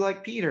don't you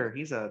like Peter?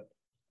 He's a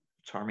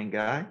charming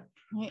guy.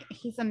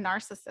 He's a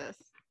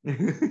narcissist.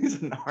 He's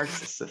a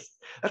narcissist.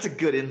 That's a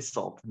good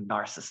insult,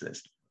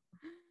 narcissist.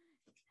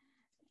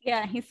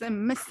 Yeah, he's a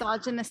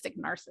misogynistic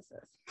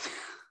narcissist.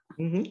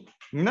 Mm-hmm.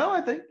 No,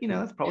 I think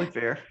that's probably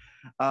fair.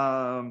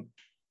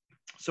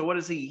 So what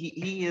is he?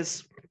 He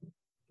is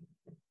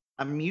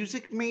a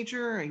music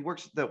major. He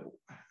works at the.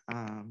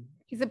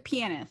 He's a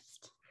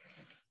pianist.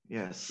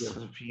 Yes,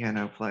 a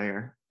piano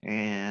player,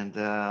 and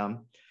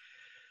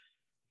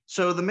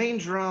so the main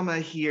drama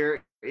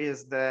here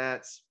is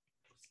that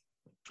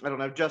I don't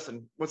know,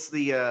 Justin. What's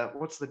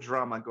the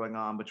drama going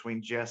on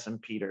between Jess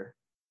and Peter?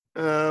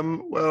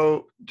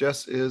 Well,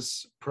 Jess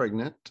is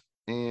pregnant,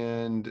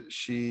 and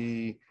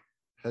she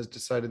has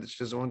decided that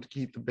she doesn't want to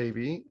keep the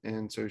baby,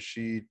 and so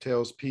she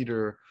tells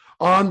Peter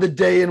on the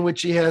day in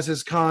which he has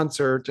his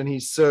concert, and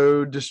he's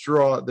so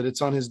distraught that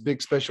it's on his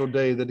big special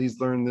day that he's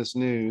learned this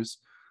news.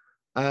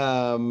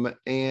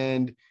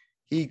 And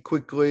he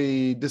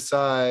quickly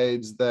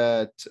decides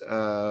that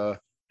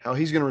how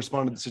he's going to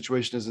respond to the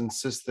situation is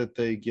insist that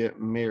they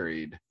get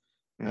married.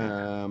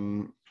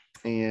 And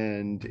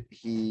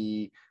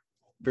he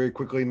very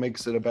quickly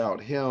makes it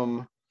about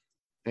him,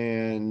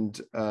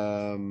 and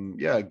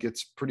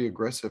gets pretty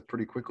aggressive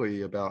pretty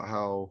quickly about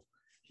how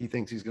he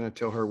thinks he's going to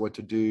tell her what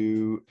to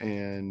do,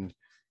 and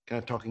kind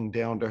of talking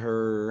down to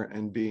her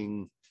and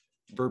being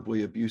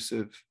verbally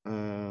abusive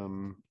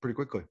pretty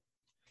quickly.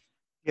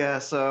 Yeah,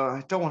 so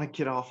I don't want to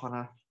get off on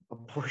a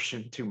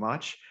abortion too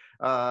much,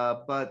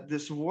 but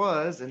this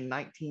was in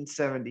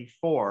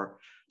 1974,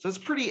 so it's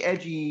pretty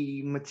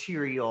edgy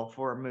material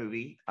for a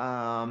movie.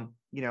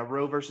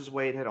 Roe versus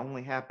Wade had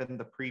only happened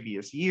the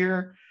previous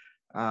year.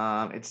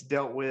 It's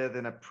dealt with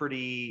in a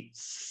pretty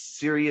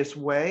serious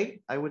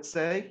way, I would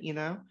say.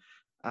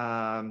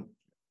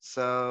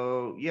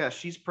 So yeah,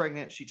 she's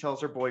pregnant. She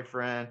tells her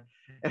boyfriend,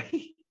 and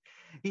he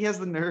has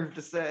the nerve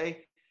to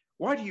say,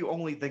 "Why do you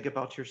only think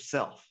about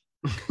yourself?"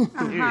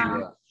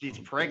 She's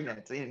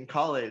pregnant in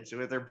college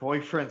with her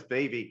boyfriend's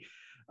baby.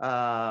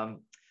 And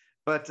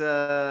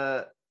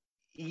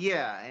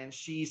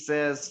she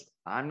says,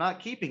 "I'm not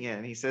keeping it."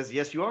 And he says,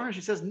 "Yes, you are." And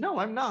she says, "No,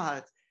 I'm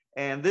not."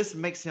 And this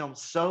makes him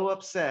so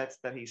upset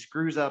that he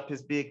screws up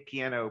his big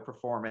piano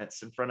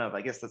performance in front of,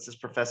 I guess that's his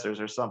professors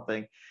or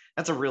something.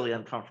 That's a really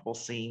uncomfortable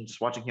scene,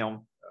 just watching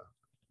him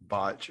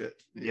botch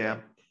it.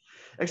 Yeah.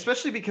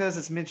 Especially because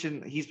it's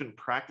mentioned he's been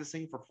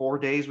practicing for 4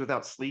 days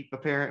without sleep,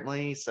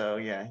 apparently. So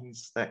yeah,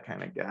 he's that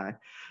kind of guy.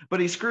 But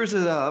he screws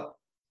it up.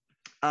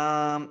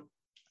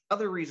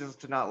 Other reasons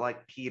to not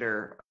like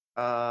Peter.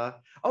 He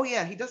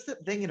does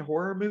that thing in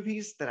horror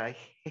movies that I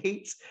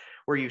hate,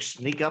 where you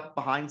sneak up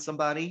behind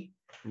somebody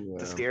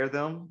to scare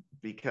them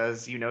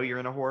because you're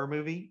in a horror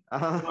movie.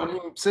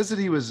 He says that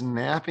he was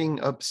napping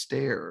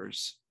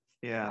upstairs.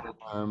 Yeah.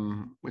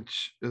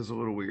 Which is a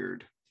little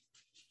weird.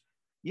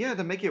 Yeah,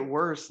 to make it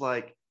worse,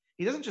 like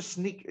he doesn't just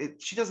sneak.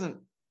 She doesn't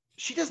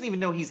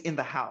even know he's in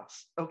the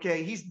house.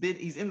 Okay, he's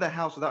in the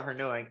house without her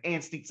knowing,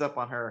 and sneaks up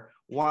on her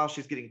while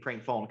she's getting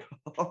prank phone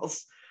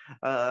calls.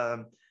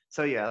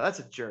 So yeah, that's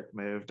a jerk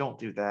move. Don't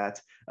do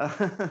that.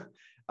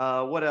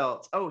 What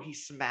else? Oh, he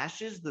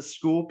smashes the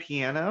school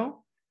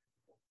piano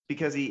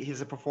because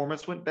his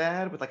performance went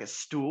bad with like a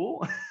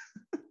stool.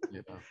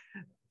 Yeah.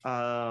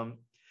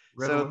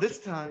 This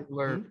time,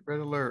 red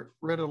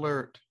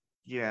alert.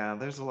 Yeah,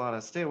 there's a lot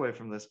of stay away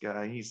from this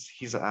guy.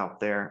 He's out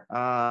there.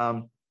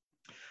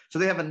 So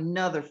they have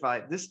another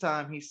fight. This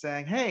time he's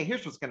saying, "Hey,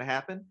 here's what's going to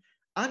happen.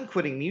 I'm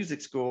quitting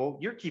music school.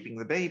 You're keeping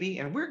the baby,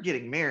 and we're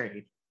getting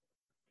married."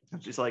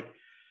 And she's like,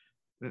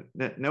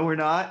 "No, we're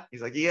not."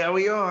 He's like, "Yeah,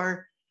 we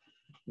are."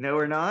 "No,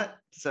 we're not."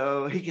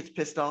 So he gets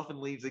pissed off and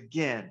leaves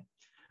again.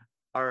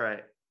 All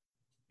right.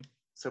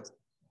 So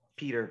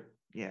Peter,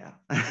 yeah,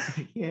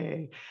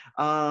 yay.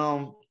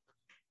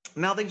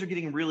 Now things are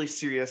getting really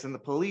serious, and the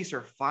police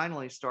are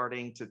finally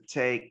starting to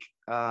take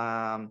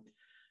the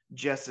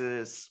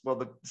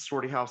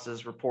sorority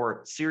house's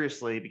report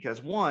seriously,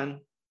 because one,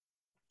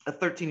 a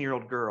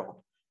 13-year-old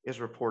girl is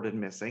reported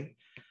missing.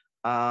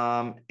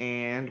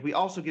 And we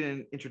also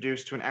get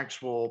introduced to an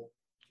actual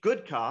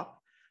good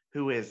cop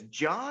who is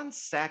John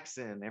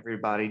Saxon,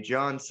 everybody.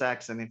 John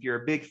Saxon. If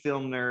you're a big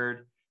film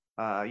nerd,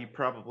 you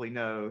probably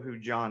know who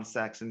John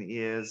Saxon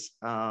is.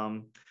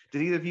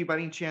 Did either of you by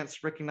any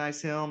chance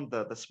recognize him,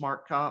 the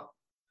smart cop?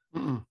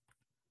 Mm-mm.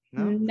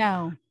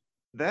 No.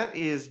 That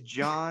is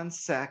John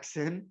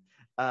Saxon,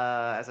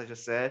 as I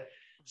just said.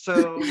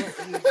 So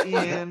he's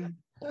in.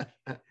 I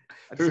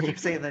just keep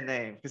saying the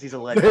name because he's a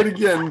Say it legend.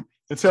 again.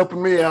 It's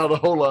helping me out a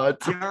whole lot.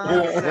 John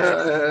Saxon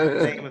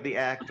is the name of the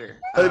actor.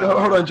 Hey, no,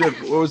 hold on,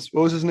 Jeff. What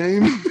was his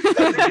name?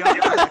 John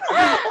Saxon.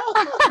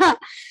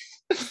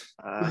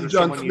 Is it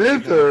John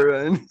Smith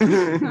or?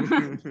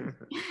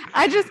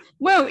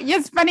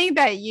 It's funny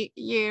that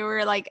you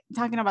were like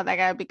talking about that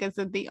guy because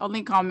of the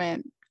only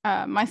comment.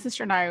 My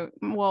sister and I,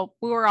 well,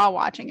 we were all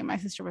watching and my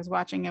sister was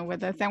watching it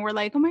with us, and we're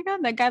like, oh my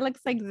god, that guy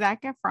looks like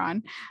Zac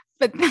Efron.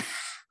 But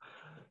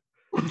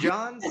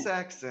John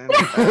Saxon.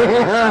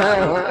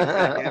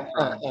 Zac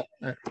Efron.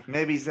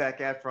 Maybe Zac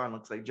Efron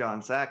looks like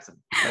John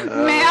Saxon.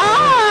 Oh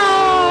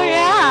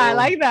yeah, I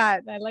like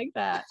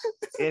that.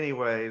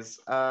 Anyways,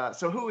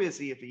 so who is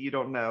he? If you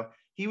don't know,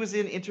 he was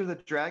in Enter the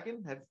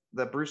Dragon,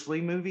 the Bruce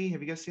Lee movie.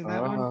 Have you guys seen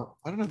that one?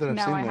 I don't know that I've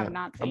No, seen I that. have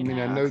not seen I mean,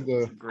 that. I know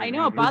I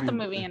know about the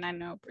movie and I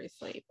know Bruce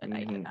Lee, but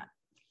I did not.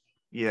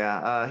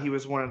 Yeah, he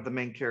was one of the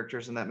main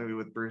characters in that movie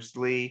with Bruce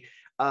Lee.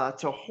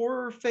 To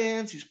horror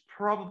fans, he's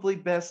probably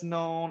best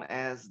known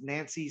as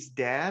Nancy's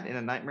dad in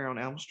A Nightmare on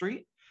Elm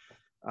Street,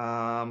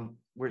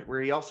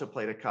 where he also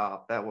played a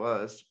cop. That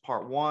was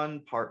part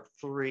 1, part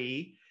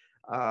 3.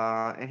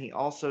 And he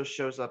also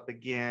shows up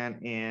again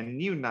in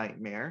New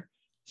Nightmare.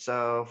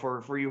 So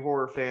for you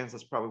horror fans,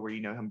 that's probably where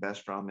you know him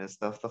best from, is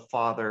the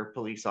father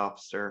police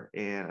officer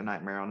in A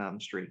Nightmare on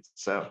Elm Street.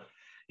 So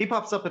he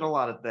pops up in a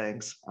lot of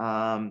things.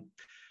 Yeah,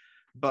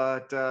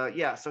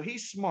 so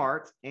he's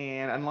smart,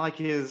 and unlike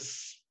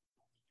his,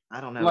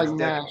 I don't know, like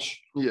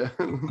Nash,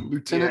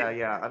 Lieutenant.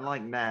 Yeah,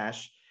 unlike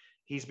Nash,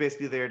 he's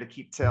basically there to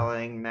keep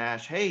telling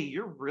Nash, hey,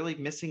 you're really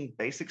missing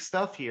basic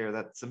stuff here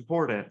that's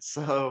important.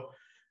 So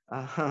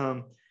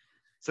now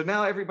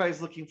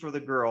everybody's looking for the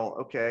girl.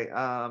 Okay,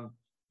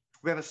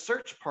 we have a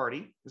search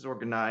party is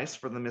organized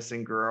for the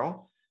missing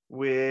girl,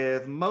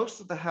 with most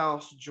of the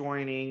house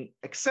joining,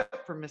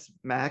 except for Miss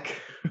Mac,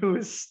 who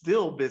is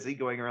still busy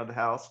going around the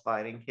house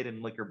fighting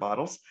hidden liquor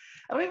bottles.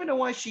 I don't even know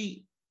why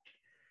she.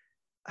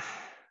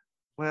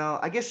 Well,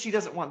 I guess she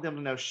doesn't want them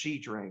to know she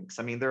drinks.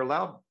 I mean, they're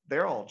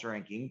all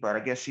drinking, but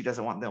I guess she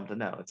doesn't want them to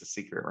know. It's a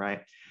secret,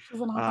 right?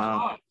 She's an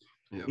alcoholic.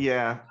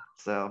 Yeah.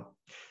 So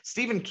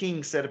Stephen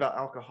King said about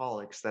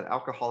alcoholics that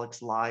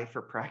alcoholics lie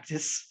for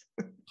practice.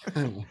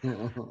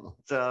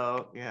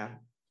 So, yeah.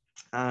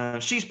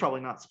 She's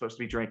probably not supposed to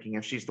be drinking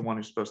if she's the one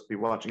who's supposed to be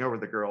watching over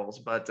the girls.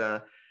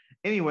 But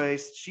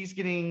anyways, she's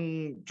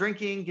getting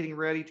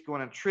ready to go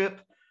on a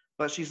trip,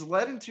 but she's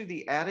led into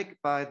the attic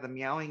by the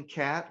meowing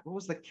cat. What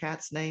was the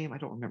cat's name? I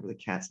don't remember the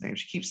cat's name.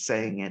 She keeps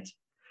saying it.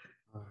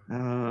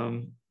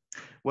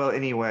 Well,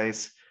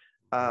 anyways,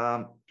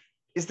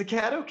 is the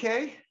cat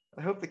okay?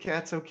 I hope the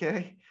cat's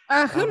okay.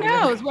 Who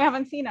knows? We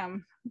haven't seen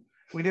him.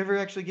 We never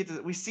actually get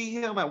to. We see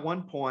him at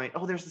one point.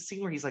 Oh, there's the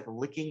scene where he's like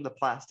licking the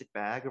plastic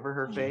bag over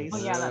her face. Oh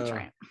yeah, that's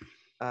right.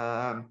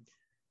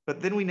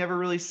 But then we never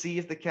really see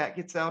if the cat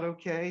gets out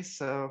okay.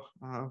 So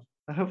I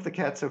hope the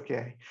cat's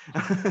okay.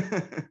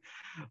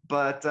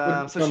 But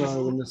so she's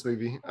in this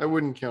movie. I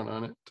wouldn't count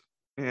on it.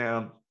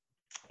 Yeah.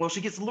 Well, she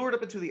gets lured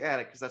up into the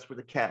attic because that's where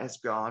the cat has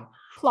gone.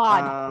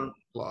 Claude.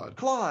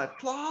 Claude.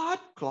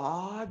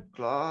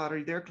 Are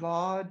you there,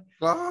 Claude?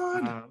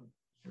 Claude.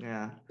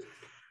 Yeah.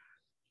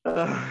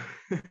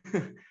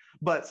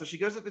 But so she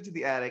goes up into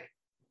the attic,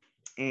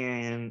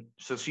 and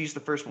so she's the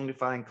first one to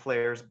find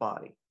Claire's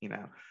body.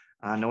 No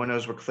one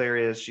knows where Claire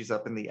is. She's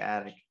up in the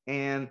attic.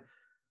 And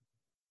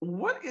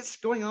what is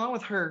going on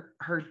with her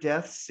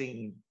death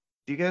scene?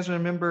 Do you guys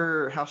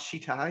remember how she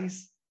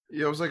dies?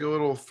 Yeah, it was like a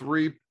little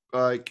 3,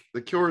 like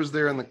the killer's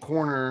there in the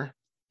corner,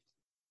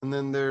 and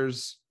then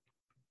it's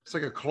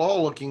like a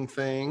claw looking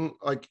thing.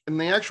 Like in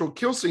the actual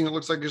kill scene, it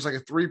looks like there's like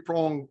a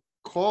 3-pronged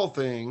claw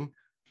thing,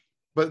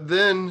 but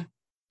then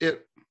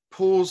it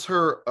pulls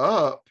her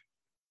up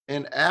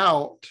and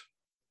out,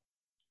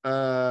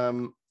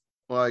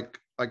 like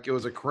it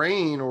was a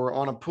crane or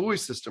on a pulley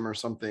system or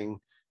something,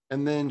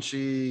 and then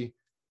she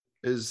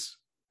is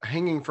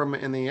hanging from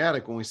it in the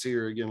attic when we see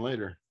her again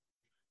later.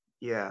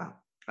 Yeah.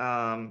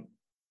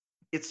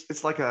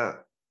 It's like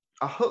a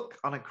hook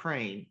on a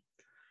crane.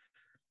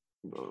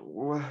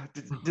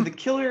 Did the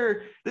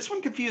killer, this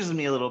one confuses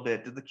me a little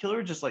bit. Did the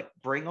killer just like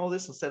bring all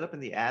this and set up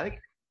in the attic?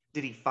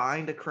 Did he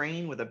find a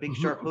crane with a big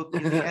sharp hook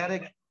in the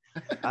attic?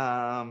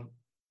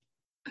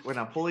 With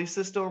a pulley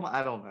system?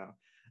 I don't know.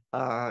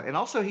 And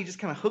also he just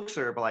kind of hooks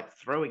her by like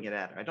throwing it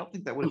at her. I don't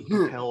think that would have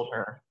compelled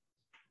her.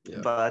 Yeah.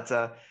 But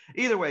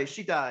either way,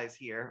 she dies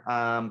here.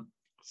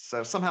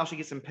 So somehow she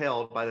gets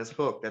impaled by this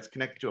hook that's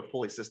connected to a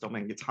pulley system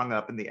and gets hung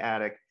up in the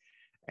attic.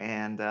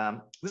 And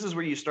this is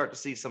where you start to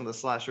see some of the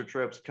slasher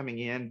tropes coming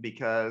in,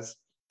 because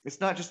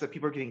it's not just that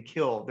people are getting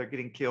killed, they're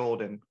getting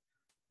killed in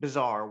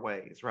bizarre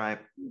ways, right?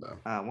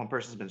 No. One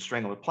person's been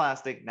strangled with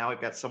plastic. Now we've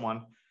got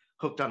someone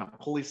hooked on a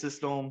pulley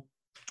system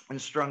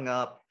and strung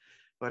up.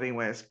 But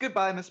anyways,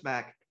 goodbye, Miss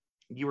Mac.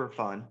 You were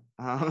fun.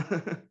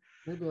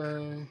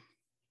 Goodbye.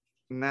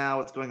 Now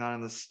what's going on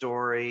in the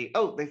story?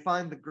 Oh, they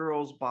find the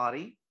girl's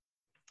body.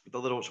 the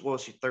little, well,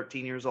 she's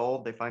 13 years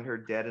old. They find her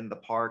dead in the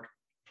park.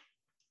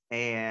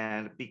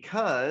 And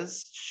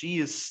because she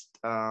is,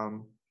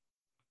 the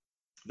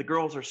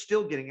girls are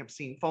still getting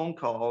obscene phone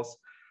calls,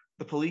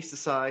 the police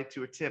decide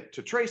to attempt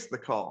to trace the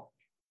call.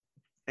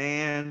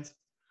 And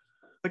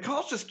the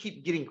calls just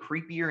keep getting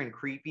creepier and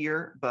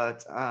creepier,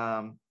 but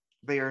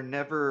they are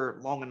never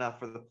long enough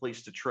for the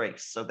police to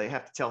trace. So they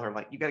have to tell her,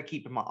 like, you got to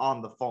keep him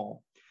on the phone,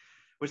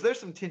 which there's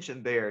some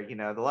tension there. You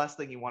know, the last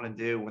thing you want to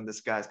do when this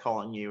guy's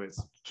calling you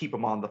is keep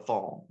him on the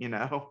phone, you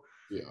know?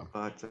 Yeah.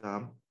 But,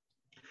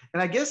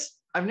 and I guess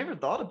I've never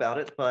thought about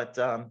it, but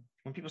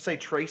when people say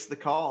trace the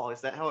call,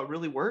 is that how it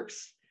really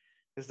works?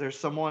 Is there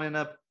someone in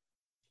a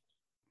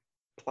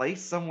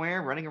place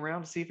somewhere running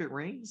around to see if it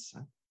rings?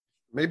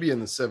 Maybe in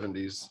the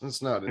 70s.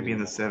 It's not Maybe in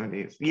the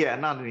 70s. Yeah,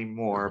 not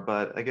anymore,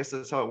 but I guess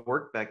that's how it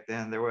worked back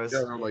then. There was,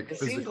 like it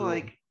seemed physical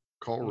like,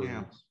 call yeah.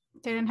 rooms.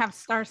 They didn't have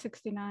star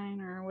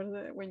 69 or what is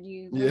it when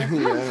you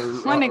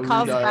when it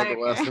calls back.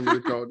 the last number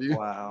they called you.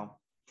 Wow.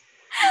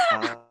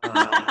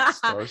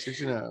 Star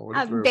 69.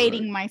 I'm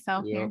dating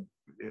myself here.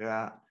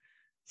 Yeah.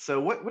 So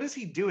what is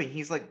he doing?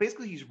 He's like,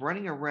 basically he's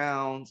running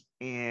around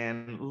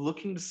and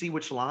looking to see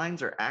which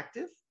lines are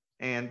active,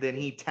 and then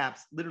he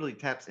literally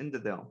taps into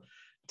them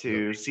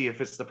to see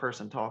if it's the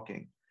person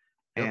talking.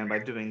 And by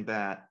doing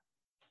that,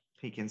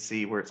 he can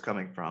see where it's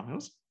coming from. It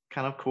was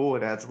kind of cool.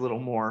 It adds a little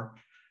more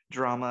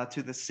drama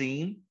to the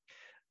scene.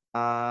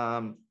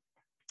 Now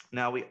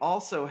we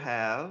also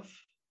have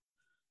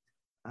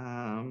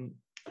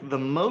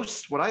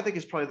what I think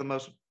is probably the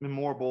most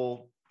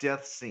memorable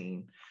death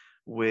scene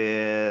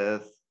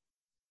with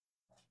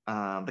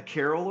the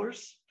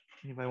carolers.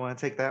 Anybody want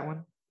to take that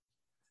one?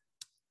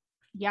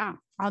 Yeah,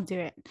 I'll do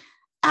it.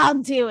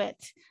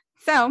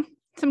 So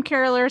some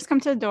carolers come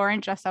to the door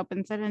and Jess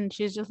opens it, and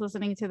she's just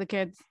listening to the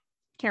kids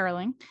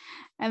caroling.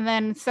 And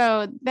then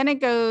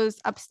it goes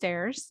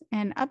upstairs,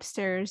 and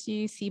upstairs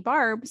you see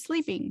Barb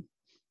sleeping.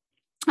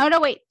 Oh no,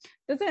 wait.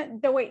 Do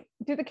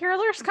the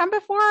carolers come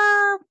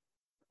before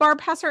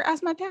Barb has her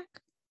asthma attack?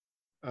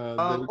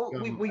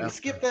 We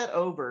skipped that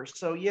over.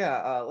 So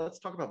yeah, let's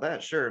talk about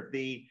that. Sure.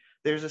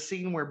 There's a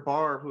scene where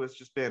Barb, who has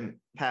just been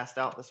passed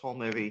out this whole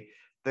movie,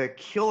 the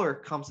killer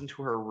comes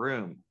into her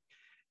room,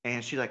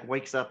 and she like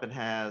wakes up and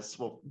has,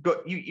 well,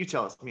 go, you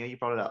tell us, Mia, you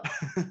brought it up.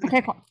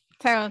 Okay, cool.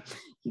 So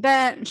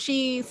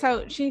she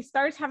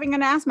starts having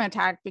an asthma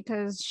attack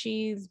because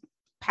she's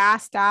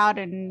passed out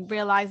and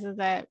realizes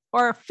that,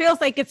 or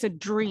feels like it's a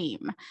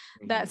dream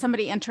that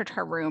somebody entered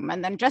her room,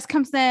 and then just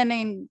comes in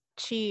and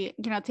she,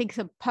 takes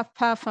a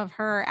puff of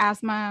her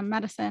asthma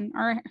medicine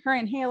or her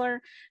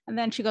inhaler, and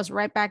then she goes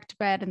right back to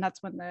bed. And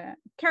that's when the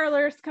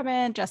carolers come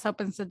in. Jess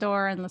opens the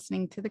door and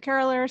listening to the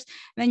carolers.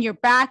 And then you're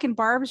back in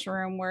Barb's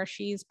room where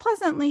she's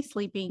pleasantly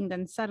sleeping.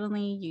 Then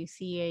suddenly you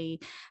see a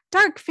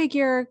dark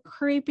figure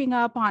creeping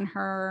up on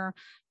her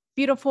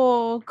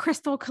beautiful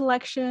crystal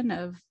collection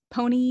of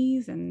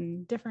ponies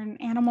and different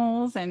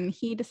animals, and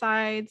he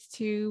decides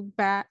to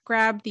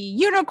grab the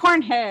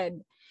unicorn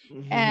head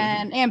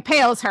and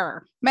impales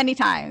her many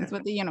times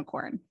with the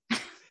unicorn.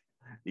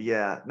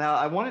 Yeah. Now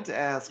I wanted to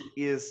ask,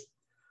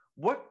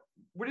 where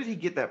did he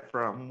get that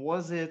from?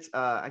 Was it,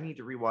 I need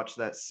to rewatch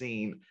that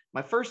scene.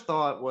 My first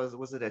thought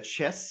was it a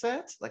chess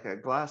set, like a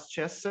glass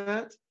chess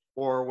set,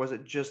 or was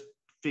it just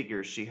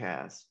figures she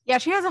has? Yeah,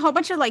 she has a whole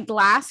bunch of like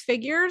glass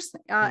figures,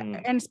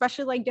 and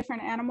especially like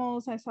different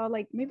animals. I saw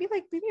maybe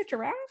a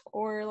giraffe,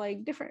 or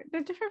like different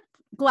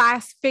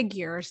glass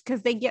figures,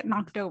 because they get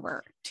knocked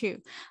over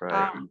too.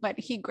 Right. But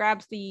he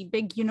grabs the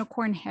big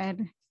unicorn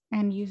head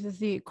and uses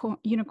the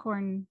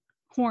unicorn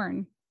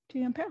horn to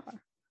impale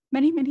her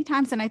many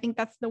times, and I think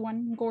that's the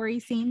one gory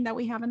scene that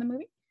we have in the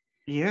movie.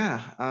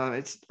 Yeah,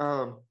 it's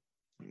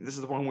this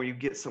is the one where you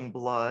get some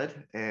blood,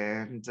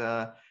 and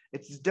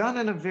it's done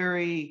in a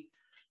very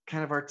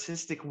kind of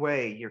artistic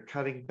way. You're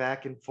cutting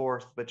back and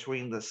forth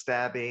between the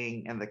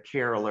stabbing and the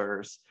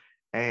carolers,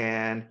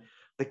 and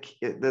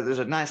there's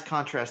a nice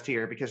contrast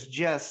here because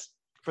Jess,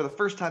 for the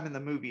first time in the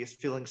movie, is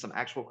feeling some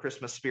actual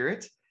Christmas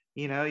spirit.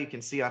 You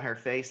can see on her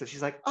face that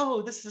she's like,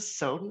 "Oh, this is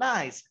so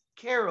nice,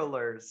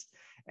 carolers."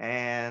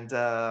 And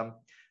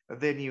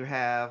then you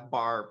have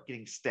Barb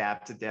getting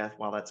stabbed to death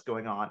while that's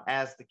going on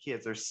as the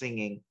kids are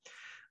singing.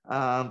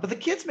 But the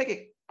kids make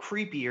it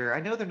creepier.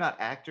 I know they're not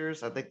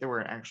actors. I think they were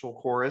an actual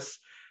chorus.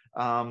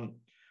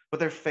 But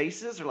their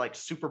faces are like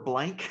super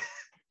blank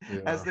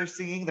as they're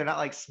singing. They're not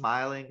like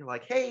smiling. They're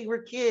like, "Hey,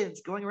 we're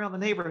kids going around the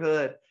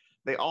neighborhood."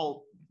 They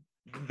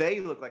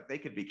look like they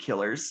could be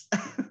killers.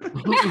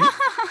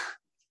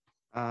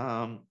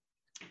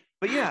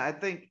 But yeah, I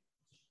think,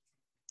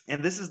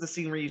 and this is the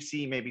scene where you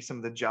see maybe some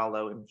of the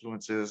Giallo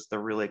influences, the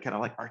really kind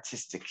of like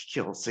artistic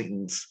kill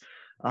scenes.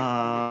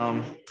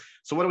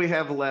 So what do we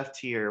have left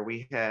here?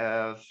 We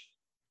have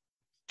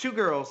 2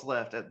 girls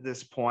left at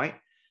this point.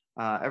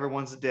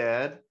 Everyone's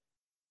dead,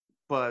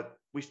 but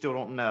we still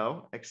don't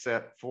know,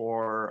 except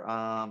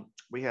for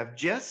we have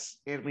Jess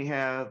and we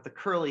have the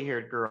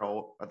curly-haired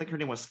girl. I think her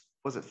name was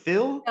it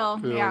Phil? Phil,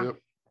 yeah. Yep.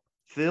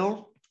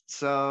 Phil.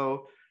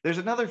 So there's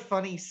another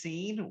funny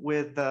scene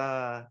with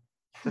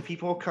the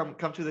people come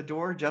to the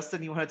door.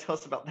 Justin, you want to tell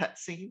us about that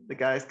scene? The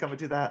guys coming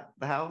to the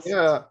house.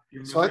 Yeah.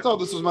 You So I remember? thought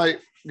this was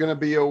gonna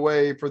be a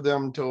way for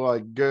them to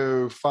like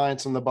go find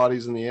some of the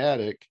bodies in the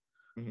attic.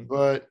 Mhm.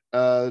 But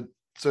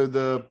so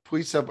the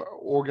police have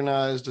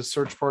organized a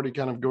search party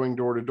kind of going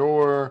door to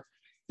door.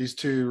 These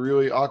two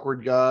really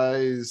awkward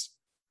guys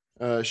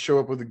show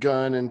up with a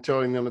gun and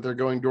telling them that they're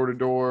going door to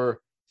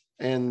door.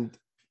 And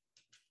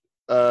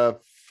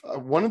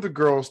one of the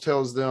girls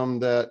tells them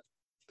that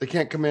they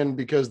can't come in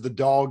because the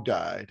dog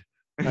died.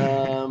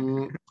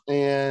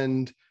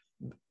 And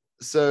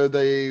so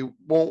they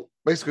won't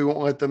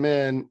let them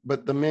in,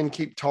 but the men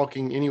keep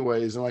talking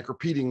anyways and like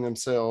repeating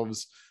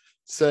themselves,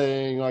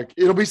 saying like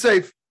it'll be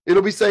safe,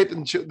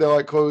 and they'll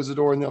like close the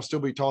door and they'll still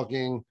be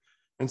talking.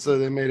 And so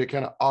they made it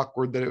kind of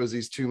awkward that it was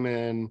these two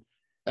men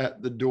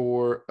at the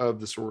door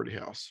of the sorority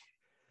house.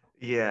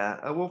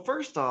 Yeah. Well,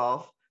 first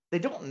off, they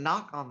don't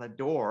knock on the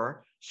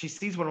door. She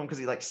sees one of them because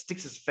he like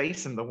sticks his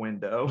face in the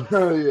window.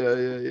 Oh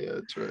yeah,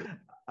 that's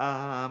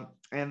right.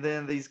 And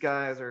then these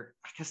guys are,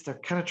 I guess they're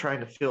kind of trying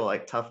to feel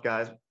like tough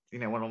guys. You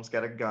know, one of them's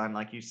got a gun,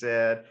 like you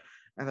said,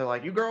 and they're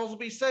like, "You girls will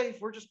be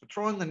safe. We're just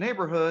patrolling the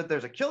neighborhood.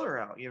 There's a killer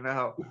out." You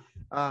know,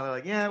 they're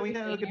like, "Yeah, we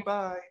know.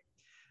 Goodbye."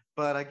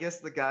 But I guess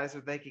the guys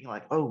are thinking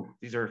like, "Oh,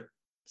 these are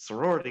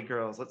sorority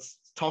girls. Let's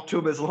talk to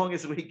them as long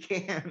as we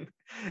can."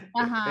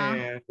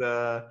 And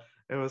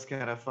it was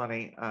kind of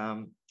funny.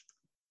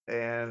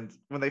 And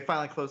when they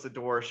finally close the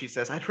door, she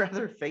says, "I'd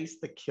rather face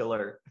the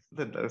killer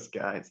than those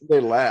guys." They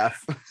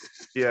laugh.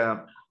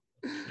 Yeah.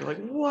 You're like,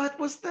 what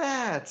was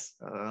that?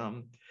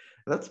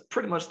 That's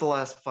pretty much the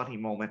last funny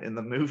moment in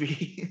the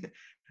movie.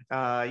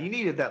 You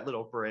needed that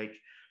little break.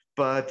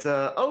 But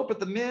but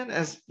the men,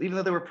 even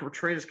though they were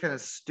portrayed as kind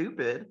of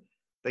stupid,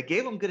 they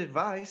gave them good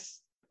advice,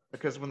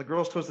 because when the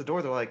girls closed the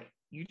door, they're like,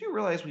 "You do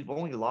realize we've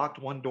only locked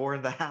one door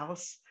in the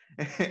house,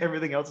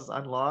 everything else is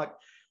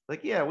unlocked?"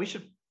 Like, yeah, we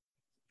should.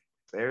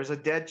 There's a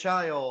dead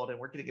child, and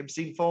we're getting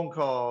obscene phone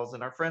calls,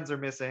 and our friends are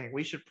missing.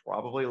 We should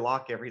probably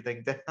lock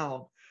everything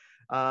down.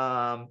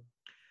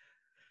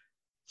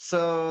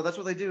 So that's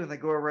what they do, and they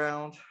go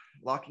around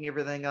locking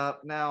everything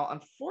up. Now,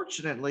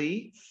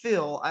 unfortunately,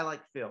 I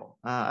like Phil.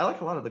 I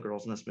like a lot of the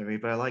girls in this movie,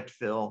 but I liked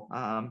Phil.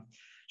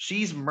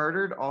 She's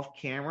murdered off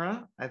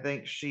camera. I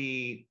think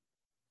she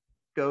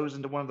goes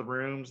into one of the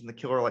rooms, and the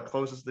killer like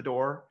closes the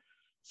door,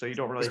 so you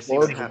don't really see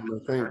what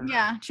happens to her.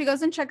 Yeah, she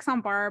goes and checks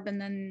on Barb, and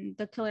then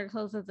the killer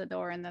closes the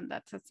door, and then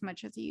that's as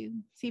much as you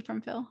see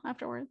from Phil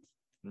afterwards.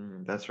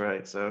 That's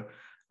right. So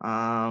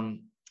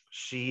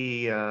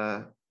she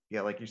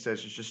yeah, like you said,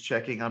 she's just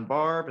checking on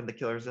Barb, and the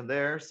killer's in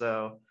there.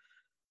 So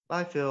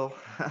bye, Phil.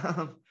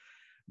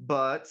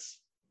 But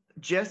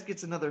Jess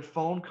gets another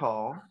phone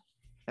call,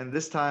 and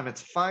this time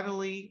it's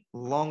finally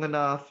long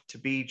enough to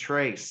be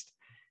traced.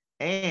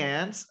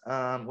 And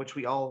which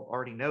we all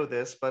already know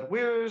this, but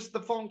where's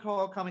the phone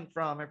call coming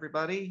from,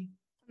 everybody?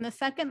 The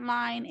second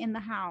line in the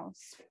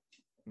house.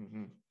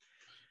 Mm-hmm.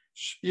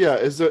 Yeah,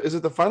 is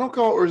it the final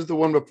call, or is it the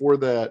one before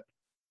that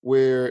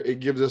where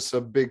it gives us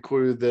a big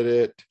clue that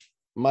it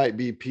might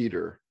be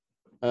Peter?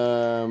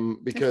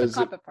 Because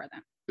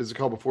it's a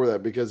call before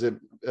that, because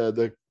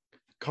the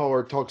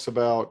caller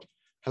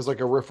has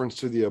like a reference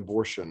to the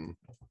abortion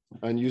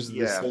and uses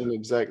the same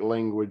exact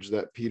language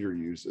that Peter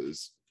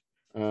uses.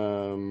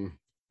 So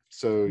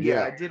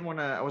yeah,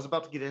 I was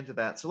about to get into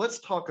that. So let's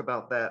talk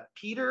about that.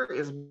 Peter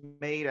is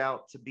made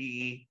out to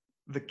be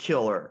the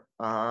killer.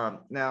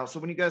 Now, so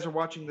when you guys are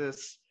watching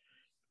this,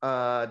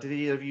 did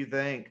any of you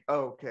think,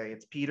 "Oh, okay,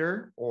 it's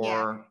Peter"?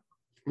 Or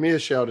Mia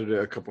shouted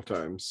it a couple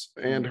times,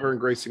 and her and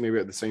Gracie maybe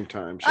at the same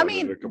time shouted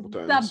it a couple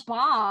times. The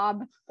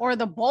bob or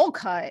the bowl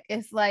cut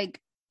is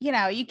like,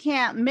 you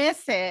can't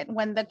miss it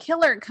when the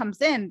killer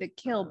comes in to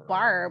kill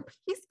Barb.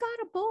 He's got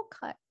a bowl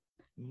cut.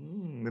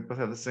 They both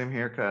have the same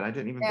haircut. I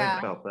didn't even think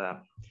about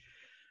that.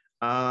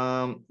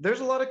 There's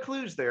a lot of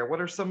clues there. What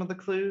are some of the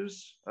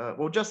clues?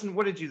 Well, Justin,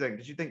 what did you think?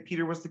 Did you think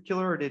Peter was the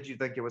killer, or did you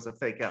think it was a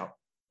fake out?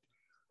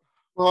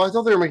 Well, I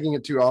thought they were making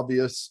it too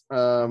obvious,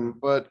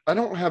 but I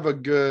don't have a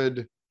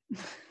good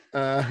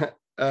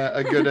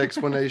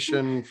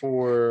explanation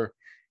for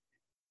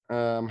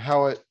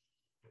how it,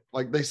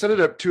 like, they set it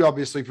up too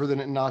obviously for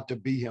it not to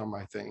be him,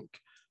 I think.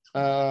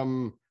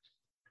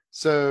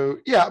 So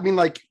yeah, I mean,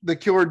 like, the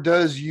killer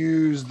does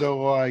use the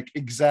like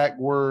exact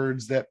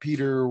words that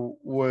Peter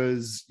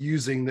was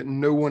using that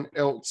no one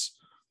else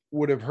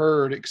would have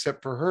heard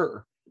except for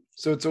her.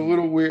 So it's a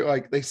little weird.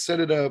 Like, they set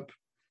it up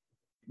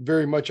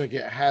very much like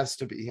it has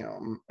to be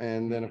him,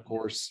 and then of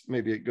course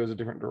maybe it goes a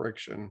different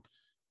direction.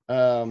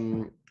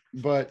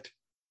 But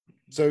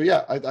so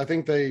yeah, I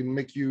think they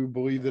make you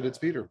believe that it's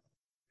Peter.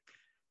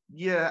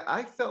 Yeah,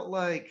 I felt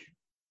like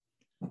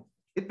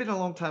it'd been a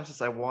long time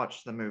since I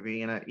watched the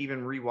movie, and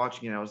even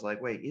rewatching it, I was like,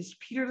 wait, is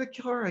Peter the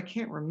killer? I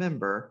can't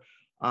remember.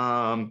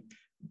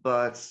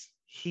 But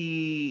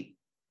they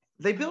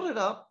build it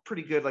up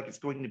pretty good, like it's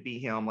going to be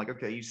him. Like,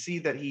 okay, you see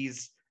that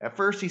at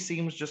first he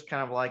seems just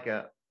kind of like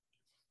a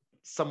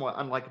somewhat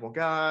unlikable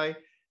guy.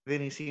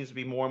 Then he seems to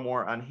be more and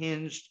more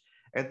unhinged.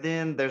 And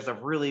then there's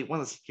one of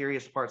the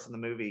scariest parts in the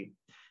movie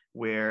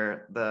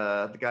where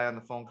the guy on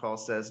the phone call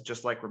says,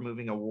 just like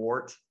removing a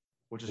wart,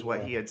 which is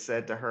what he had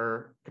said to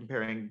her,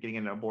 comparing getting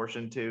an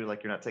abortion to,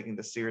 like, you're not taking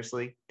this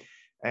seriously.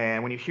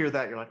 And when you hear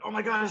that, you're like, oh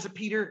my God, is it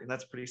Peter? And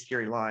that's a pretty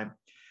scary line.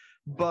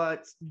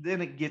 But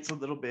then it gets a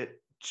little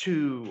bit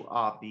too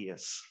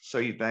obvious. So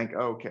you think,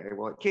 okay,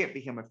 well, it can't be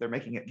him if they're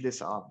making it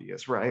this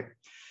obvious, right?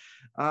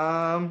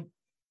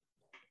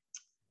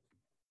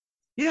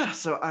 Yeah,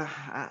 so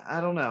I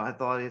don't know. I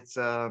thought it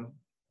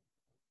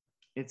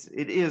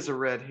is a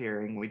red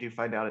herring. We do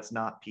find out it's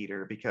not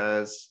Peter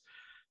because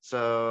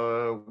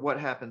so what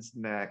happens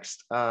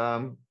next?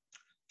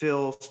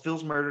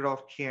 Phil's murdered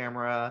off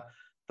camera.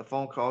 The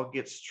phone call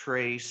gets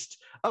traced.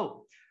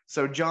 Oh,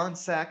 so John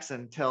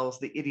Saxon tells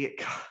the idiot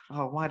cop,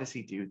 oh, why does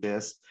he do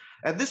this?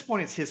 At this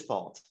point, it's his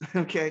fault.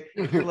 Okay.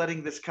 If you're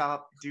letting this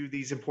cop do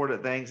these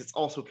important things, it's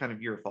also kind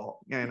of your fault,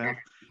 you know.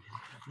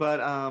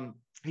 But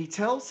he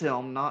tells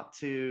him not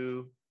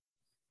to.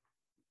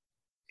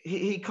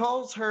 He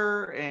calls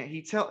her and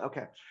he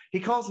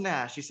calls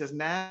Nash. He says,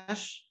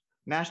 Nash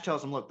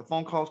tells him, look, the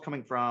phone call is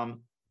coming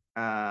from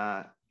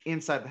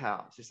inside the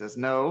house. He says,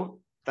 no,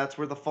 that's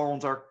where the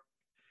phones are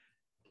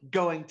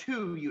going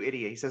to, you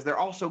idiot. He says, they're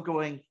also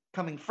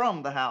coming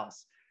from the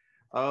house.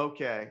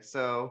 Okay,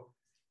 so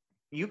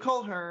you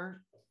call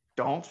her,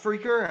 don't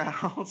freak her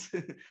out.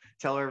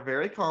 Tell her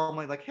very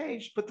calmly, like, hey,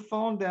 just put the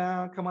phone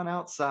down, come on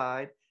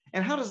outside.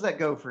 And how does that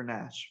go for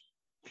Nash?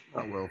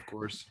 Not well, of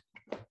course.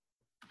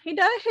 He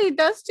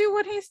does do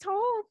what he's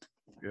told.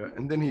 Yeah,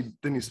 and then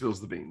he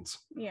spills the beans.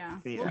 Yeah.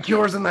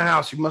 Killer's in the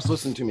house. You must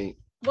listen to me.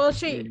 Well,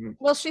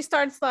 she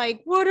starts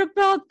like, what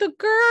about the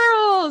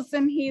girls?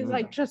 And he's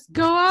like, just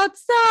go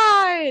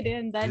outside.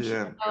 And then she's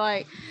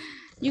like,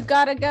 you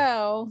gotta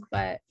go.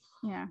 But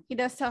yeah, he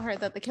does tell her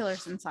that the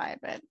killer's inside,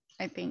 but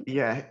I think he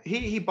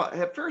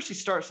at first he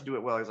starts to do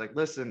it well. He's like,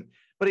 listen,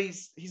 but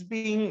he's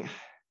being,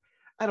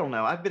 I don't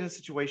know. I've been in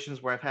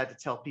situations where I've had to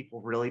tell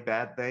people really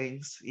bad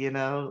things, you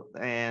know,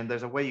 and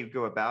there's a way you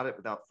go about it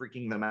without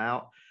freaking them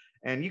out.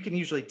 And you can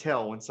usually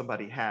tell when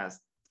somebody is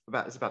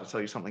about to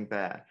tell you something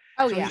bad.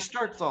 So he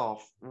starts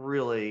off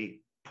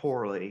really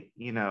poorly,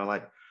 you know,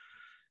 like,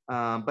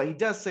 but he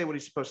does say what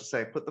he's supposed to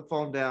say. Put the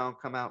phone down,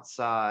 come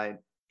outside.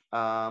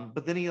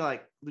 But then he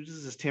like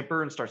loses his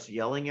temper and starts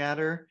yelling at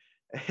her.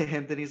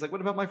 And then he's like,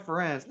 what about my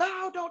friends?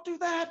 No, don't do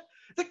that.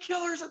 The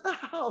killer's at the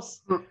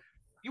house.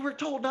 You were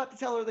told not to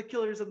tell her the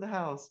killer's in the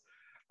house.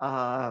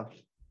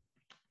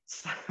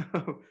 So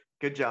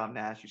good job,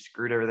 Nash. You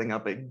screwed everything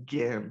up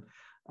again.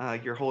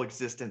 Your whole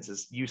existence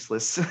is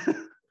useless.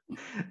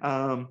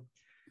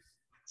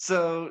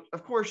 So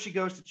of course she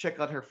goes to check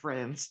on her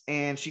friends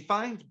and she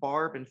finds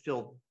Barb and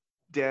Phil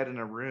dead in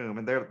a room,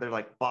 and they're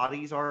like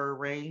bodies are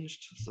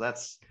arranged. So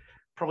that's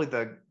probably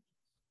the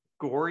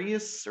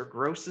goriest or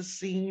grossest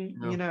scene,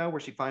 you know,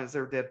 where she finds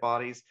their dead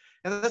bodies.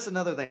 And that's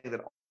another thing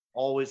that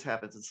always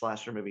happens in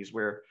slasher movies,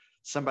 where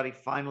somebody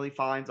finally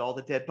finds all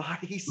the dead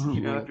bodies,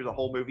 you know, after the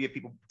whole movie of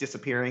people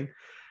disappearing.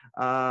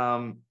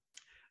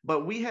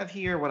 But we have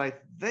here what I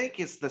think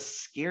is the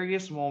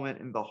scariest moment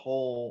in the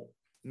whole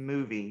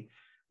movie,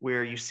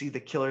 where you see the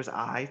killer's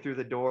eye through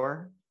the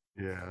door.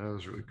 Yeah, that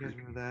was really creepy.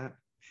 Remember that?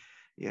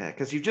 Yeah,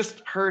 because you've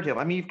just heard him.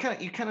 I mean,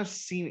 you've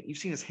seen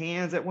his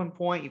hands at one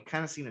point. You've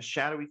kind of seen a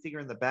shadowy figure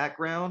in the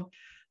background.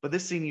 But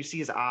this scene, you see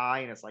his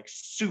eye, and it's like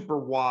super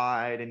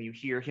wide, and you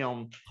hear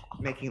him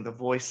making the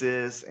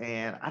voices.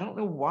 And I don't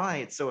know why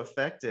it's so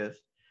effective.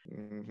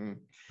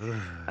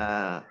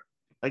 I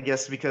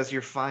guess because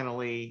you're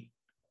finally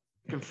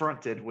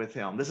confronted with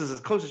him. This is as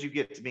close as you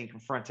get to being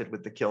confronted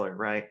with the killer,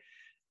 right?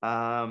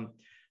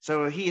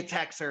 So he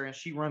attacks her, and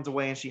she runs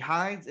away, and she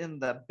hides in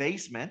the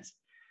basement.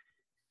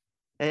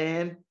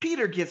 And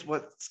Peter gets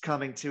what's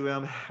coming to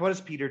him. What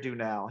does Peter do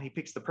now? He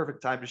picks the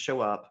perfect time to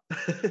show up.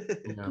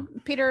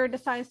 Peter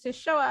decides to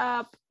show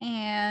up,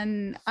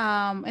 and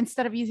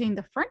instead of using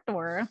the front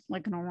door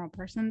like a normal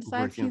person,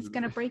 decides he's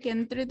going to break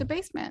in through the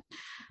basement.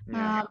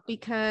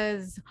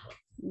 Because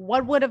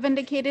what would have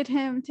indicated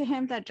to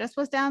him that Jess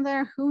was down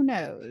there? Who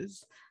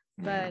knows?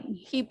 But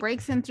he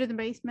breaks in through the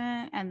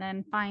basement and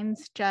then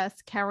finds Jess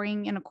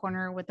cowering in a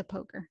corner with a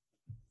poker.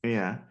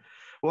 Yeah.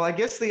 Well, I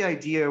guess the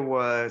idea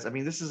was, I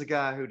mean, this is a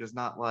guy who does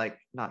not like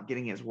not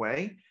getting his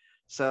way.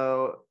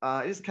 So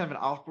it is kind of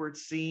an awkward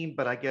scene,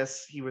 but I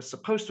guess he was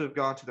supposed to have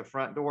gone to the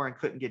front door and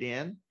couldn't get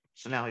in.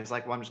 So now he's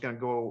like, well, I'm just going to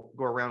go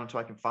around until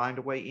I can find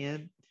a way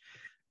in.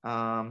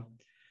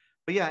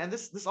 But yeah, and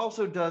this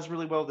also does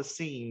really well the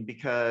scene,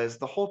 because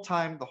the whole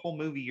time, the whole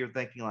movie, you're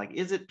thinking like,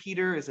 is it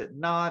Peter? Is it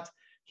not?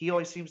 He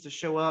always seems to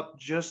show up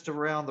just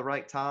around the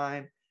right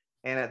time.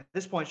 And at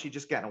this point, she'd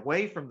just gotten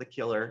away from the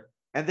killer.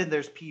 And then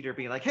there's Peter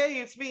being like,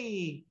 hey, it's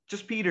me,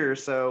 just Peter.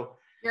 So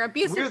you're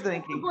abusive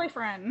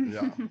boyfriend.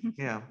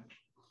 Yeah.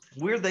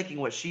 We're thinking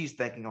what she's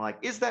thinking, like,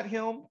 is that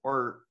him?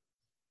 Or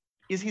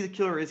is he the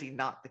killer? Or is he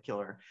not the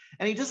killer?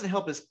 And he doesn't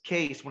help his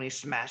case when he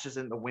smashes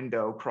in the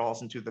window,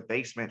 crawls into the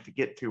basement to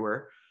get to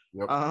her.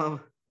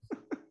 Yep.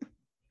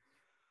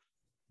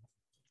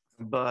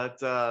 But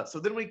so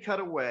then we cut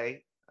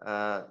away.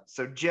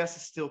 So Jess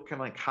is still kind of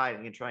like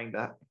hiding and trying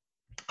to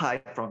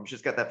hide from.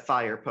 She's got that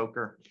fire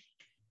poker.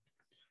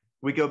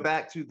 We go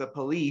back to the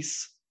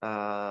police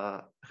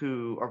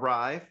who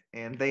arrive,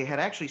 and they had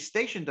actually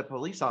stationed a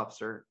police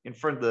officer in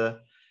front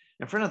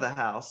of the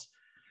house,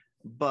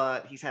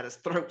 but he's had his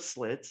throat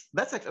slit.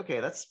 That's like, okay.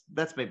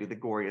 That's maybe the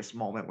goriest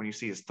moment when you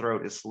see his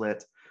throat is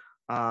slit.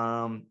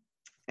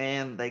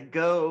 And they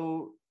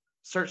go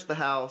search the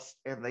house,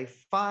 and they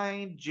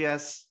find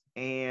Jess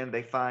and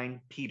they find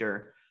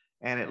Peter,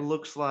 and it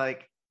looks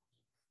like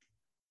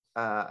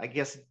I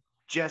guess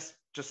Jess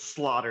just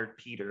slaughtered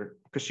Peter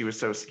because she was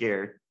so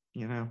scared,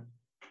 you know.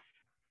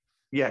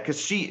 Yeah, because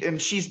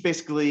she's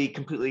basically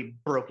completely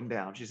broken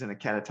down. She's in a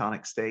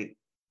catatonic state.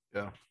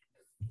 Yeah.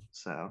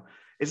 So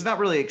it's not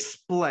really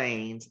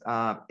explained.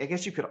 I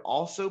guess you could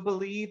also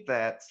believe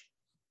that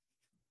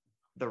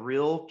the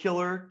real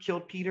killer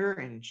killed Peter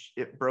and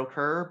it broke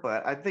her,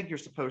 but I think you're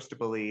supposed to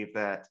believe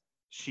that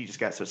she just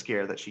got so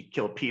scared that she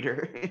killed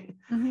Peter.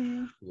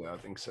 Mm-hmm. Yeah, I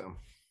think so.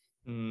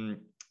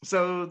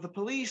 So the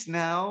police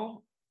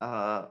now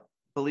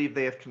believe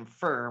they have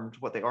confirmed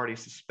what they already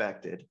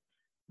suspected,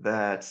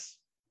 that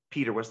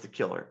Peter was the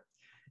killer.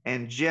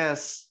 And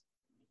Jess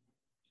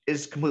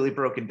is completely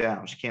broken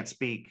down. She can't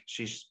speak.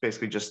 She's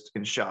basically just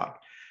in shock.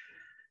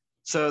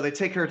 So they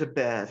take her to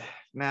bed.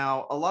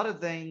 Now, a lot of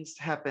things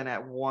happen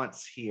at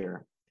once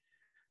here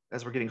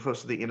as we're getting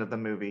close to the end of the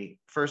movie.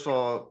 First of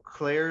all,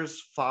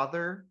 Claire's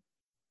father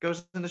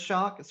goes into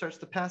shock and starts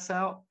to pass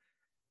out.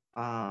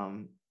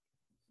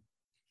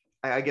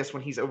 I guess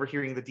when he's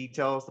overhearing the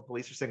details, the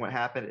police are saying what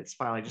happened, it's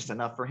finally just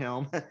enough for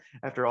him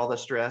after all the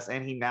stress.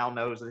 And he now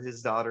knows that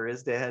his daughter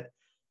is dead.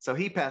 So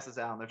he passes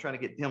out and they're trying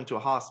to get him to a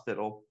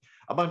hospital.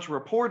 A bunch of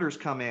reporters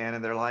come in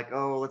and they're like,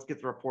 oh, let's get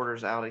the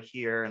reporters out of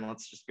here and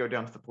let's just go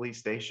down to the police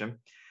station.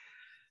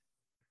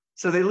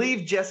 So they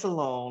leave Jess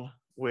alone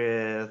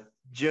with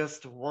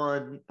just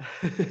one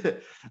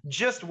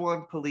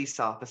police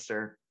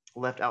officer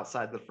left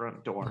outside the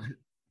front door.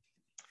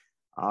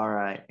 All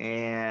right.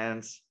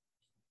 And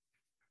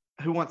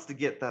who wants to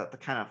get the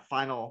kind of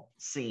final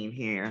scene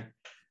here?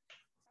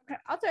 Okay,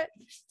 I'll do it.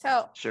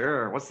 So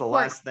sure. What's the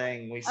last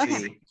thing we see?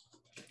 Okay.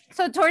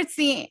 So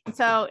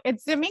so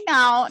it's zooming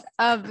out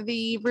of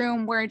the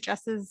room where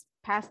Jess is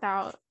passed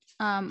out,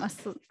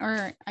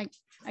 or I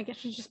guess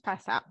she's just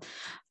passed out.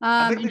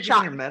 I think they're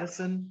giving her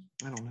medicine.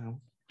 I don't know.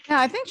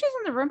 Yeah, I think she's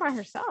in the room by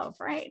herself,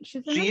 right? She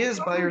is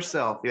by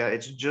herself. Yeah,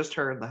 it's just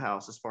her in the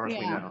house as far as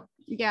we know.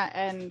 Yeah,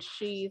 and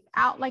she's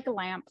out like a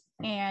lamp,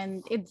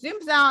 and it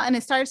zooms out and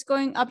it starts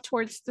going up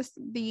towards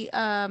the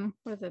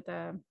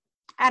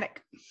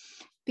attic.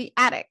 The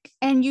attic,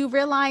 and you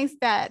realize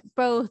that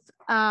both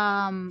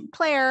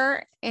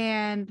Claire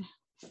and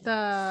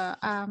the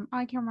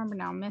I can't remember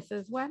now,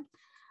 Mrs. what?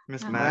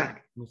 Miss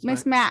Mac.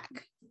 Miss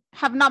Mac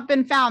have not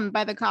been found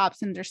by the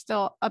cops, and they're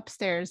still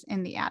upstairs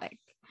in the attic.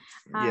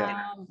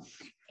 Yeah.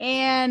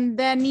 And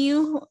then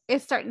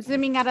it starts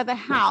zooming out of the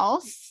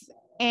house,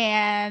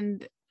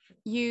 and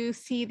you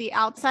see the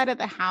outside of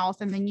the house,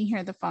 and then you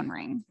hear the phone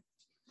ring.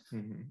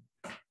 Mm-hmm.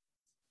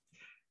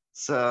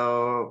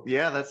 So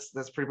yeah,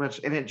 that's pretty much,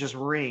 and it just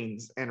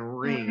rings and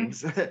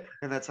rings, and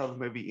that's how the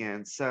movie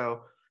ends.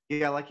 So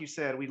yeah, like you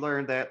said, we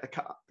learned that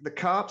the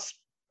cops,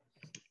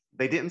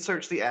 they didn't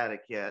search the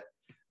attic yet.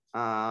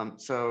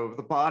 So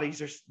the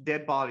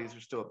dead bodies are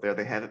still up there.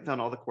 They haven't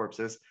found all the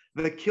corpses.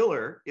 The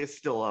killer is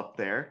still up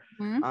there.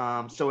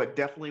 Mm-hmm. So it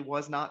definitely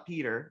was not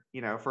Peter.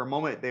 You know, for a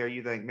moment there,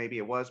 you think maybe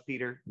it was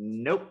Peter.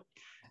 Nope.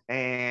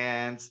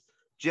 And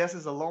Jess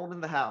is alone in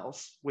the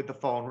house with the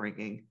phone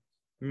ringing,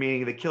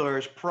 meaning the killer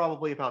is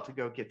probably about to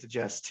go get to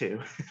Jess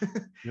too.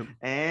 Yep.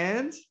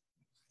 And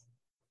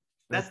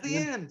that's the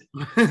end.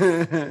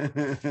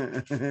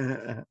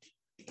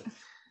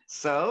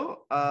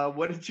 So,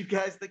 what did you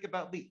guys think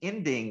about the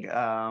ending?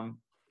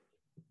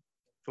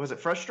 Was it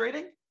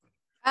frustrating?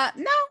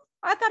 No,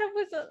 I thought it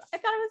was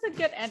a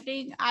good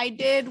ending.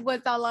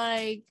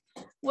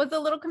 Was a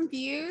little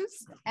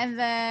confused, and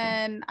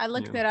then I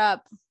looked it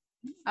up.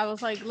 I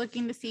was like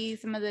looking to see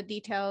some of the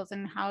details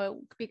and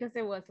because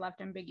it was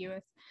left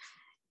ambiguous.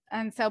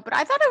 And so, but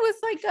I thought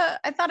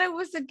it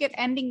was a good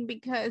ending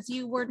because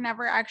you were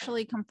never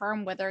actually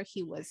confirmed whether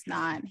he was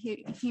not.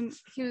 He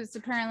was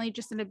apparently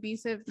just an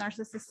abusive,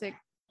 narcissistic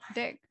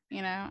dick,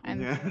 you know,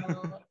 and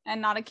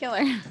and not a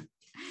killer.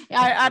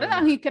 Yeah, I don't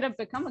know. He could have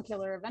become a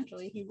killer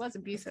eventually. He was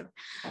abusive,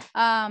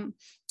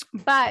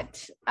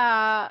 but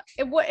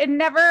it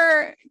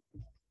never.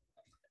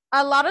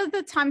 A lot of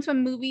the times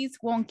when movies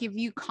won't give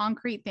you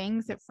concrete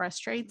things, it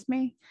frustrates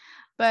me.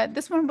 But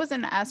this one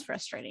wasn't as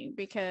frustrating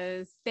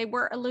because they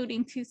were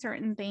alluding to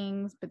certain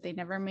things, but they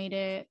never made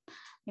it,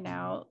 you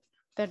know,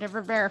 they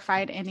never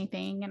verified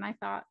anything. And I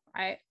thought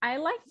I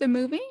liked the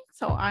movie.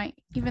 So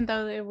even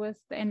though the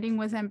ending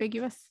was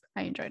ambiguous,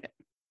 I enjoyed it.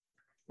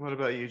 What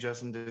about you,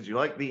 Justin? Did you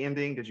like the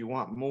ending? Did you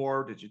want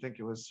more? Did you think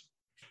it was,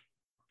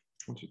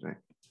 what do you think?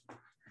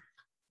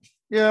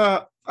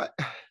 Yeah,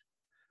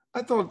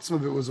 I thought some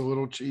of it was a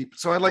little cheap.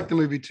 So I like the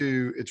movie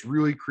too. It's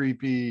really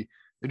creepy.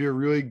 They do a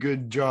really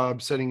good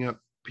job setting up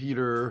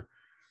Peter.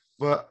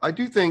 But I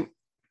do think,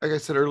 like I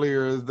said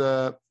earlier,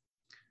 the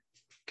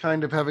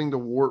kind of having the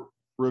wart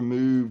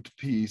removed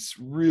piece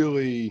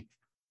really,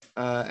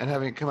 and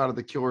having it come out of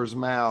the killer's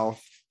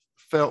mouth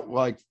felt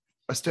like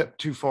a step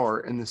too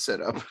far in the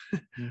setup,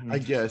 I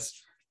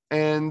guess.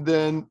 And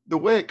then the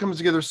way it comes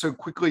together so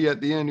quickly at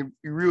the end,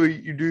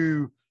 you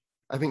do,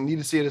 I think, need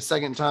to see it a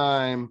second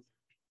time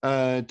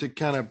to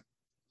kind of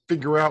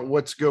figure out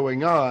what's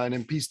going on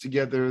and piece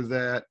together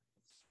that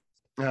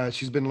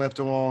she's been left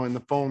alone and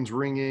the phone's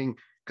ringing.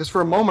 Because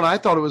for a moment, I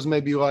thought it was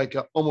maybe like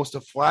almost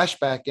a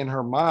flashback in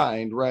her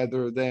mind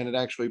rather than it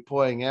actually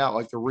playing out,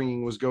 like the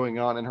ringing was going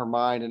on in her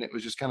mind and it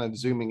was just kind of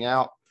zooming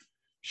out,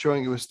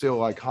 showing it was still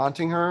like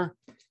haunting her.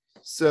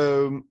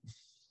 So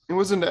it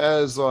wasn't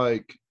as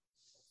like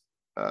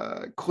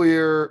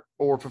clear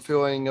or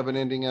fulfilling of an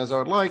ending as I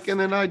would like. And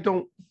then I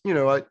don't,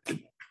 it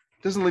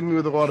doesn't leave me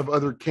with a lot of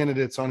other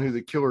candidates on who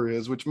the killer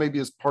is, which maybe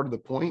is part of the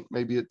point.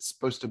 Maybe it's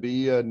supposed to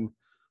be an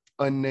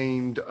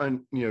unnamed,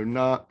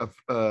 not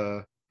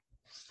a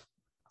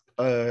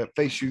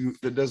face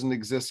that doesn't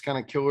exist kind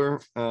of killer.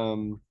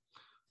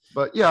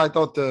 But yeah, I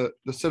thought the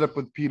setup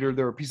with Peter,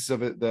 there were pieces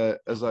of it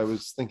that, as I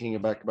was thinking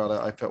back about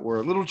it, I felt were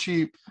a little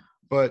cheap,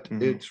 but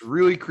it's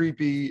really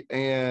creepy.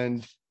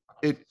 And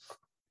if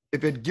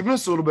it had given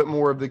us a little bit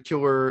more of the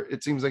killer,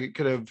 it seems like it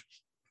could have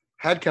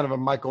had kind of a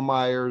Michael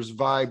Myers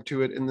vibe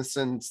to it, in the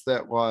sense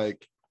that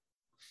like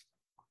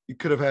you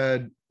could have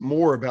had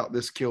more about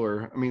this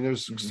killer. I mean,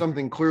 there's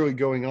something clearly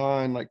going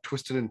on, like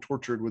twisted and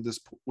tortured with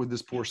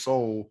this poor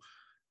soul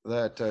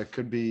that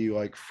could be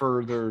like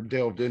further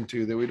delved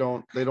into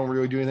that they don't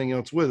really do anything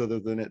else with, other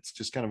than it's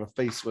just kind of a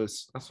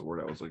faceless, that's the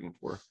word I was looking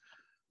for,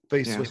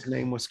 faceless,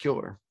 nameless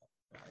killer.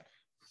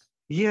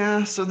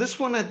 Yeah, so this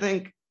one, I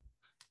think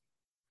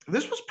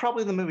this was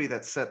probably the movie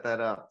that set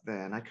that up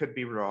then. I could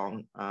be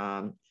wrong.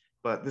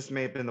 But this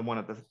may have been the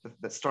one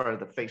that started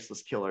the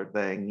faceless killer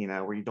thing,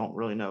 where you don't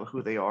really know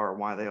who they are or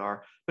why they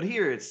are. But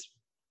here it's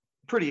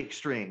pretty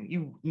extreme.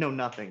 You know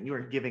nothing. You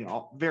are giving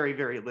very,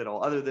 very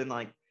little, other than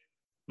like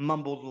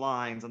mumbled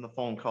lines on the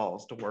phone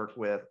calls to work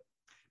with.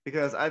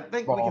 Because I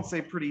think we can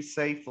say pretty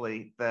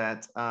safely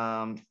that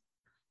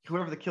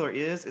whoever the killer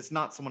is, it's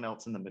not someone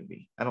else in the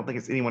movie. I don't think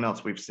it's anyone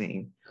else we've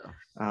seen.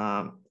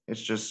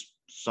 It's just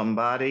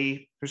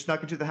somebody who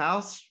snuck into the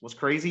house, was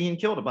crazy, and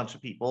killed a bunch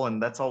of people,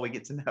 and that's all we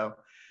get to know.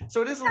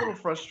 So it is a little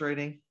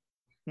frustrating.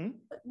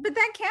 But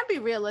that can't be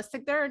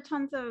realistic. There are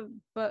tons of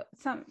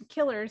some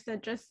killers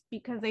that just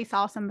because they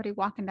saw somebody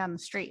walking down the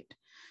street,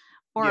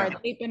 or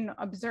they've been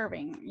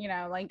observing,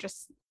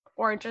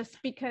 or just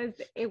because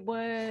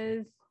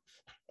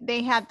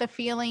they had the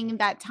feeling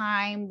that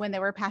time when they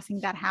were passing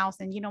that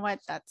house, and you know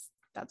what, that's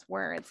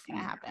where it's gonna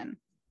happen.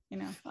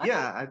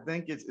 Yeah, I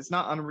think it's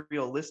not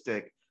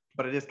unrealistic,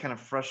 but it is kind of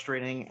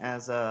frustrating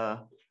as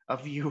a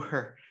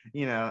viewer,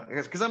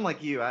 because I'm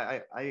like you.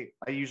 I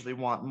usually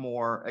want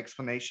more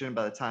explanation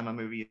by the time a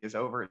movie is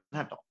over. It doesn't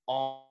have to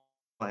all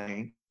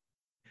explain,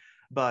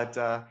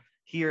 but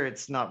here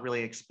it's not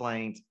really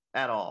explained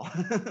at all.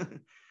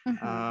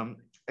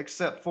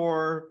 Except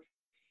for,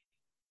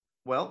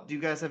 well, do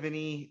you guys have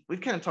any? We've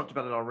kind of talked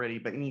about it already,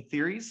 but any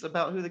theories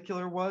about who the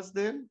killer was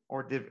then,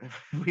 or did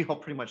we all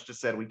pretty much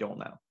just said we don't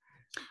know?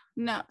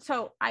 No,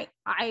 so I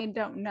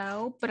don't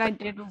know, but I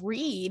did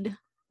read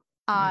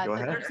Go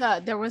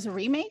ahead. there was a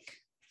remake,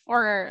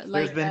 or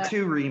like there's been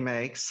 2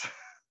 remakes.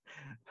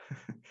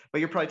 But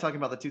you're probably talking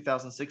about the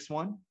 2006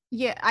 one?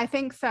 Yeah, I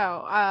think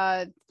so.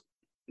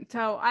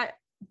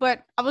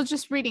 But I was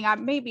just reading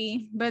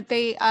but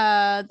they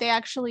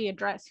actually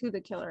address who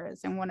the killer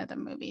is in one of the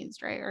movies,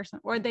 right?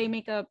 Or they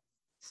make a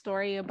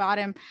story about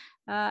him,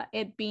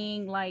 it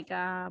being like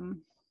a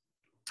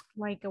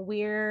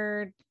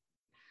weird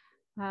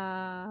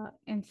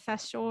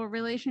incestual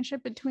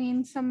relationship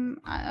between some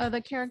of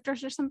the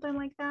characters or something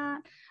like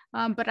that.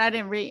 But I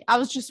didn't read. I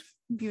was just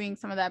viewing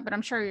some of that, but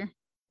I'm sure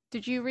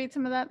did you read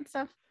some of that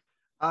stuff?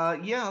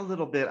 Yeah, a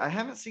little bit. I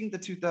haven't seen the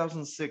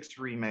 2006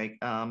 remake,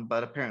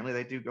 but apparently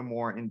they do go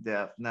more in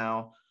depth.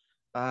 Now,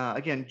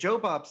 again, Joe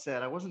Bob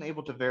said, I wasn't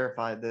able to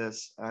verify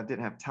this, I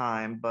didn't have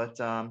time, but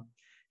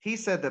he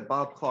said that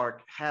Bob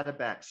Clark had a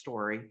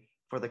backstory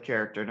for the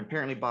character, and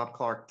apparently Bob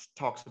Clark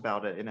talks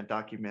about it in a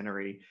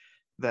documentary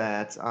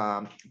that,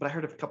 but I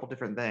heard of a couple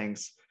different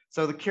things.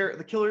 So the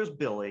killer is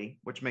Billy,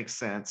 which makes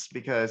sense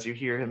because you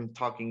hear him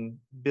talking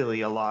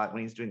Billy a lot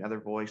when he's doing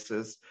other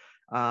voices.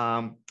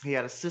 He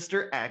had a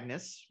sister,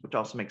 Agnes, which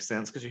also makes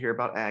sense because you hear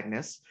about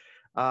Agnes.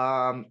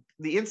 The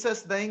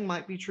incest thing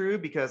might be true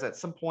because at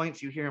some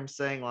points you hear him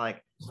saying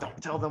like,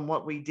 don't tell them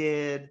what we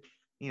did,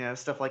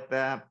 stuff like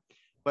that.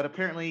 But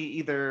apparently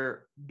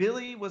either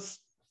Billy was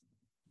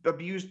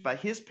abused by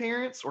his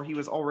parents or he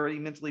was already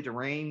mentally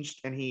deranged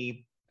and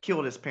he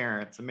killed his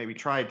parents and maybe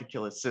tried to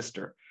kill his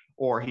sister,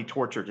 or he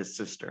tortured his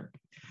sister.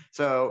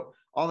 So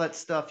all that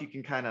stuff you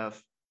can kind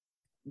of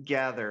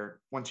gather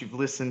once you've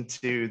listened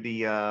to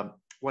the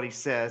what he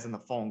says in the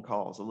phone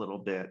calls a little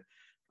bit.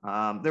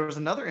 There was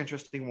another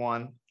interesting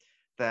one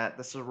that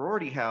the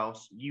sorority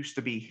house used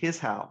to be his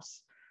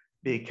house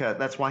because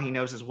that's why he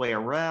knows his way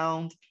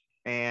around.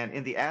 And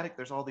in the attic,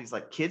 there's all these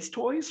like kids'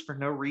 toys for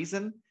no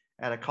reason.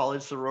 at a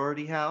college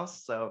sorority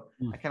house. So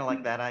I kind of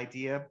like that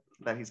idea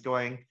that he's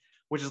going,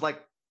 which is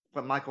like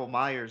what Michael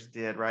Myers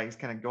did, right? He's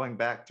kind of going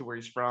back to where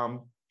he's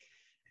from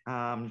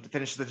to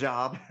finish the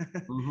job.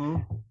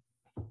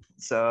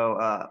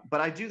 So,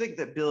 but I do think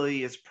that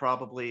Billy is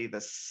probably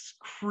the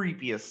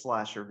creepiest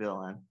slasher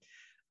villain,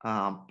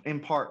 in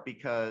part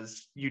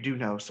because you do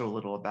know so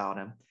little about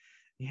him.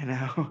 You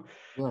know,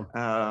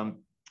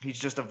 he's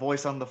just a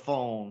voice on the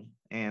phone,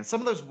 and some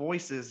of those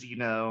voices, you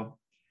know,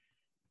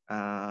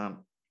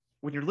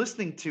 when you're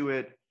listening to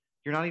it,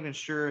 you're not even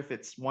sure if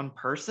it's one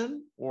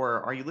person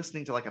or are you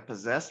listening to like a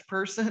possessed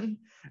person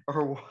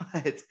or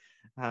what?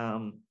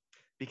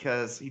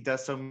 Because he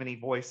does so many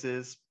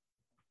voices.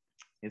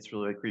 It's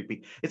really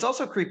creepy. It's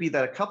also creepy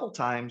that a couple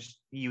times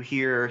you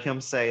hear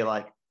him say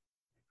like,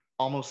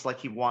 almost like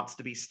he wants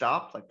to be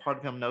stopped. Like part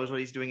of him knows what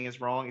he's doing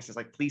is wrong. He says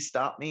like, please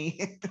stop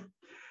me.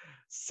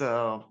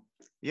 So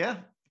yeah,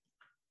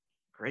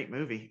 great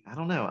movie. I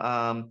don't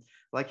know.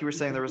 Like you were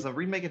saying, there was a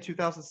remake in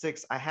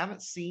 2006. I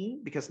haven't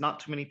seen because not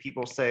too many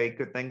people say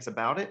good things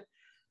about it.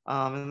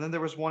 And then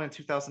there was one in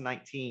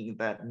 2019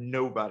 that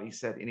nobody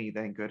said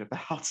anything good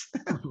about.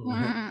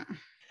 That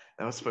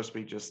was supposed to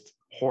be just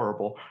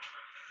horrible.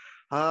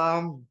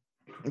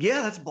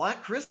 Yeah, that's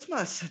Black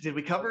Christmas. Did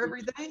we cover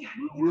everything?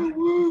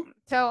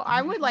 So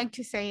I would like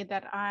to say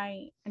that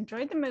I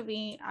enjoyed the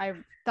movie. I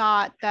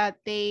thought that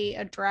they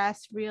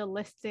addressed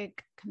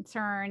realistic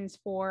concerns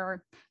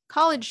for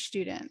college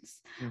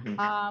students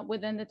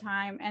within the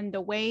time, and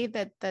the way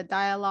that the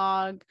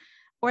dialogue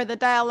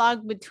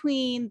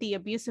between the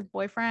abusive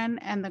boyfriend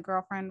and the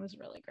girlfriend was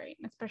really great,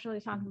 especially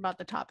talking about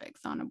the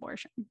topics on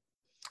abortion.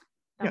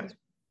 That was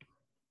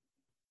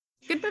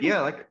good movie.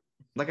 Yeah,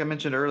 like I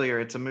mentioned earlier,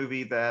 it's a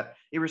movie that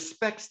it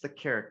respects the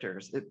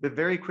characters. It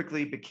very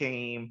quickly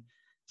became,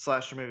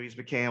 slasher movies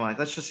became like,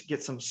 let's just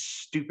get some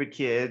stupid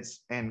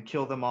kids and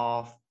kill them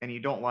off, and you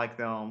don't like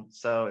them,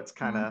 so it's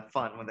kind of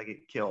fun when they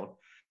get killed.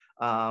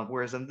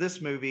 Whereas in this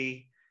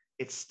movie,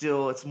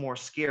 it's more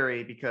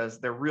scary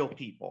because they're real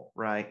people,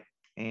 right?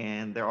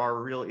 And there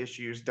are real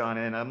issues done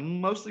in a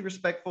mostly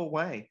respectful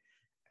way.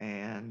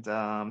 And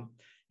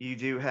you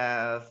do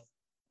have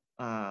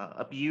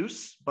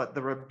abuse, but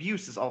the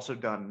abuse is also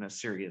done in a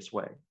serious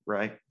way,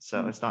 right?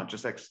 So it's not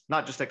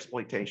just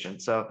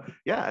exploitation. So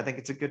yeah, I think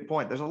it's a good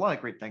point. There's a lot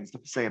of great things to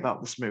say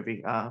about this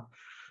movie. I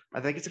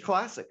think it's a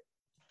classic.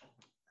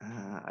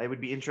 It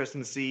would be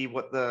interesting to see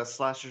what the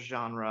slasher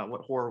genre,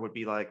 what horror would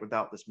be like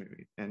without this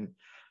movie. And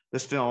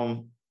this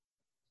film,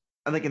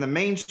 I think in the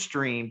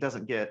mainstream,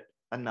 doesn't get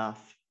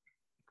enough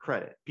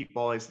credit.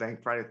 People always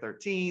think Friday the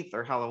 13th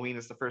or Halloween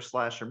is the first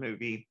slasher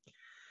movie.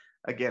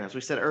 Again, as we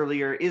said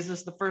earlier, is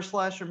this the first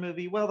slasher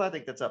movie? Well, I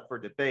think that's up for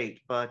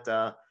debate, but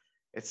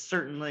it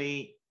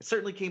certainly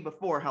came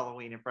before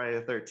Halloween and Friday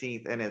the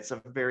 13th, and it's a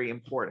very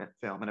important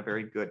film and a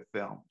very good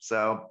film.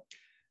 So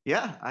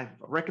yeah, I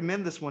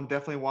recommend this one.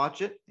 Definitely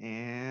watch it.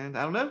 And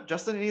I don't know,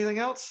 Justin, anything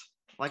else?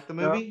 Like the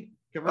movie?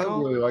 I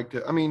really liked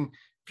it. I mean,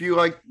 if you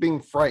like being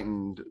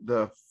frightened,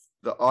 the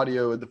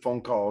audio of the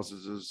phone calls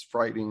is as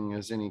frightening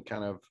as any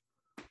kind of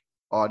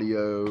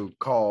audio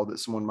call that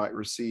someone might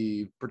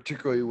receive,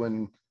 particularly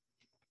when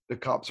the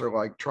cops are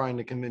like trying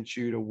to convince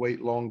you to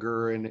wait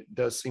longer, and it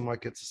does seem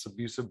like it's this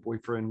abusive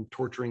boyfriend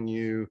torturing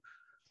you.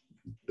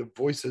 The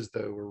voices,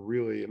 though, were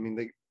really, I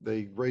mean,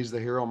 they raise the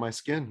hair on my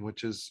skin,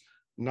 which is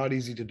not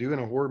easy to do in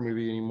a horror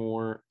movie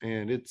anymore,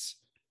 and it's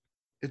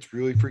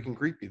really freaking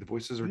creepy. The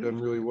voices are done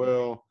really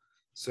well.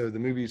 So the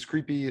movie is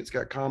creepy. It's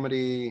got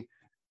comedy,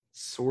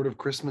 sort of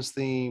Christmas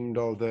themed,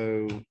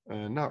 although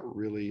not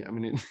really. I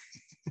mean,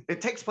 it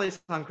takes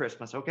place on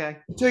Christmas, okay?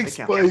 It takes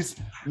place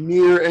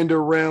near and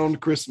around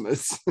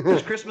Christmas.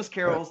 There's Christmas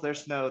carols,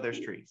 there's snow,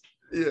 there's trees.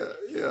 Yeah.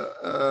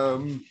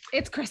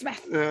 It's Christmas.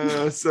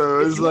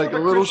 So it's like a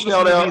little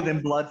shout out.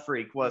 Then Blood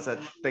Freak was a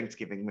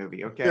Thanksgiving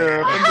movie, okay?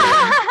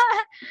 Yeah,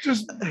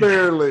 just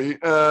barely.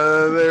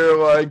 They're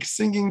like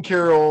singing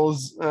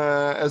carols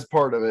as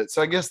part of it,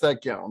 so I guess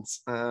that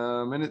counts.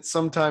 And it's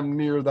sometime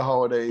near the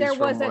holidays. There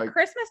was a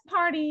Christmas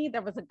party.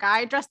 There was a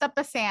guy dressed up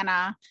as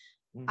Santa.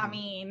 I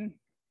mean,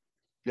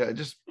 yeah, it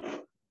just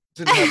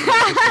didn't happen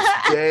on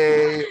Christmas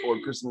Day or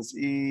Christmas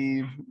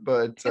Eve,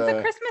 but it's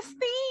a Christmas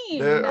theme.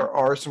 There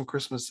are some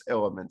Christmas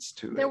elements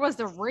to it. There was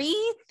a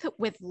wreath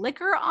with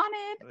liquor on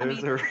it.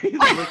 There's a wreath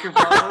with liquor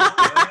bottles.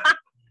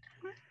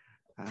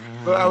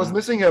 But I was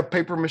missing a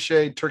paper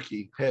mache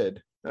turkey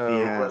head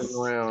running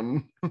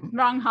around.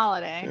 Wrong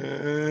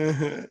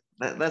holiday.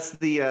 That's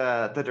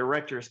the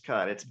director's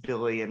cut. It's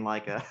Billy and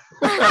like a.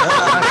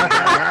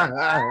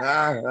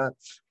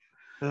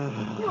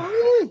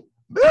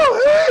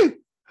 Billy!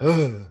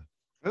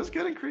 It was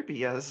good and creepy.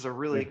 Yeah, this is a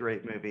really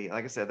great movie.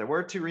 Like I said, there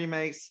were 2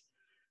 remakes.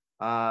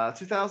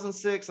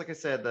 2006, like I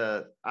said,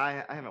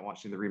 I haven't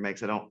watched any of the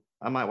remakes.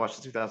 I might watch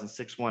the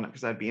 2006 one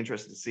because I'd be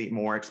interested to see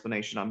more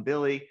explanation on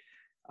Billy.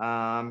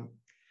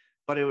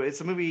 But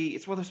it's a movie.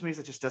 It's one of those movies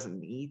that just doesn't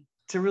need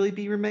to really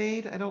be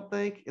remade, I don't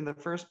think, in the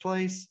first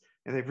place.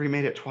 And they've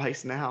remade it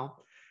twice now.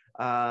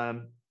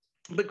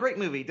 but great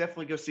movie.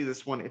 Definitely go see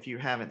this one if you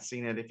haven't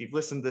seen it. If you've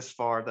listened this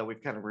far, though,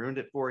 we've kind of ruined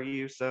it for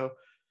you. So,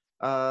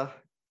 uh,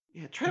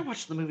 yeah, try to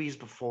watch the movies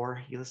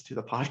before you listen to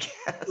the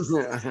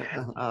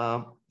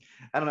podcast.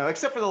 I don't know,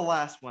 except for the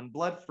last one,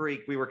 Blood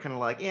Freak. We were kind of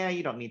like, yeah,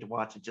 you don't need to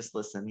watch it. Just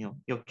listen.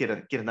 You'll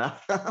get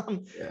enough.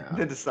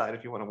 Then decide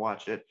if you want to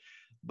watch it.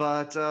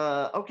 But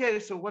okay,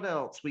 so what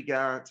else we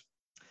got?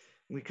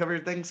 We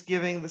covered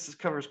Thanksgiving. This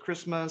covers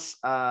Christmas.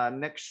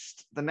 The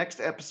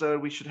next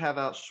episode we should have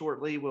out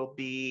shortly will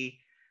be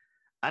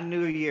a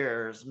New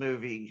Year's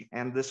movie,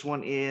 and this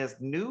one is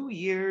New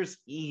Year's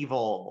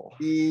Evil.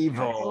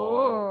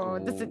 Oh,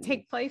 does it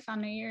take place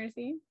on New Year's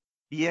Eve?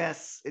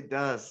 Yes, it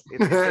does.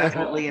 It's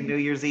definitely a New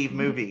Year's Eve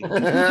movie.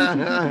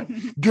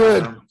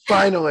 Good,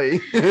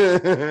 finally.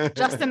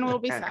 Justin will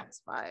be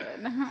satisfied.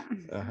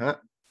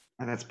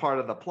 And that's part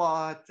of the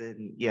plot,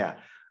 and yeah.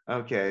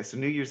 Okay, so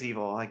New Year's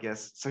Evil, I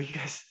guess. So you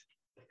guys,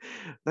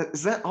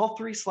 is that all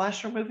three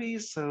slasher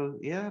movies? So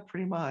yeah,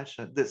 pretty much.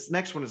 This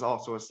next one is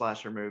also a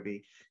slasher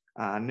movie.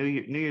 New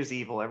Year's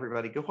Evil.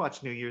 Everybody, go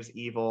watch New Year's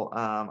Evil.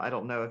 I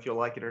don't know if you'll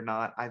like it or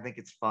not. I think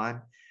it's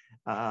fun.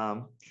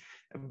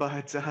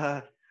 But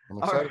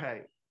all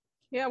right.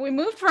 Yeah, we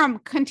moved from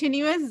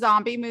continuous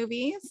zombie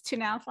movies to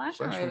now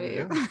slasher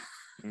movies.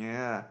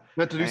 Yeah.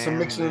 We have to do some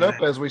mixing it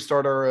up as we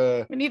start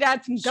our we need to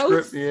add some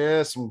ghosts.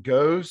 Yeah, some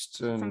ghosts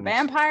and some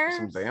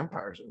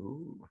vampires.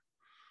 Ooh.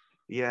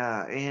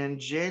 Yeah,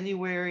 and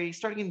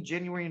starting in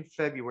January and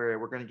February,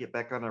 we're going to get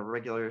back on a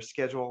regular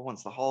schedule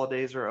once the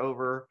holidays are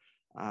over.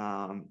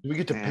 Do we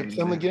get to pick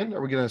them again?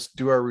 Are we going to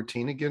do our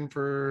routine again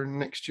for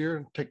next year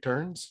and take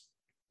turns?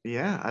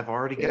 Yeah, I've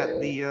already got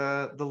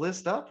the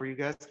list up where you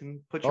guys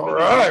can put your.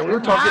 All right, we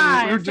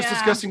were just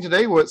discussing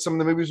today what some of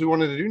the movies we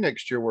wanted to do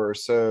next year were.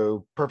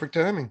 So perfect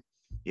timing.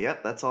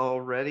 Yep, that's all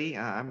ready.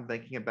 I'm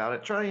thinking about it.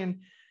 I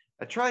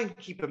try and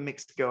keep a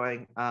mix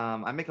going.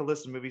 I make a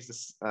list of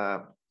movies.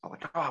 I'm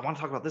like, I want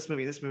to talk about this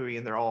movie,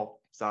 and they're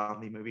all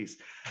zombie movies.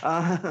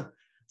 But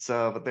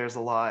there's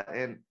a lot,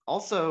 and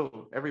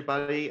also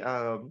everybody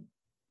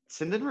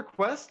send in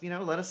requests.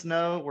 Let us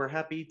know. We're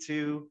happy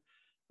to.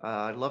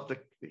 I'd love to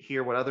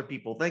hear what other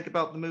people think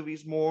about the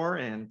movies more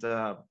and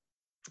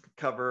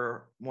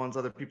cover ones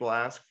other people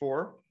ask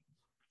for.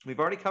 We've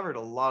already covered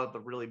a lot of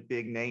the really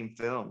big name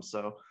films,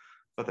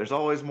 but there's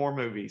always more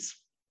movies.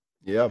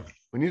 Yeah,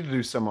 we need to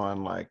do some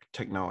on like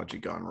technology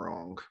gone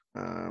wrong,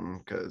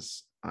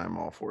 because I'm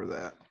all for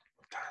that.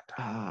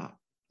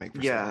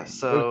 Yeah,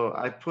 so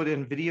I put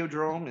in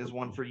Videodrome is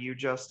one for you,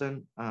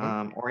 Justin,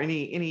 or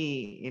any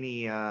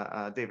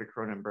David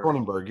Cronenberg.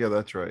 Cronenberg, yeah,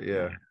 that's right.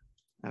 Yeah.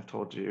 I've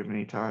told you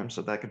many times,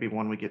 so that could be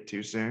one we get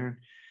to soon.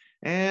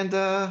 And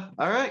all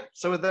right,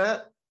 so with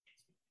that,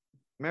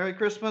 Merry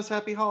Christmas,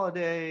 Happy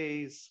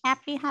Holidays.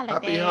 Happy Holidays.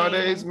 Happy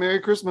Holidays,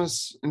 Merry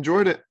Christmas.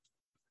 Enjoyed it.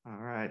 All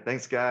right,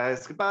 thanks,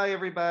 guys. Goodbye,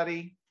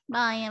 everybody.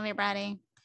 Bye, everybody.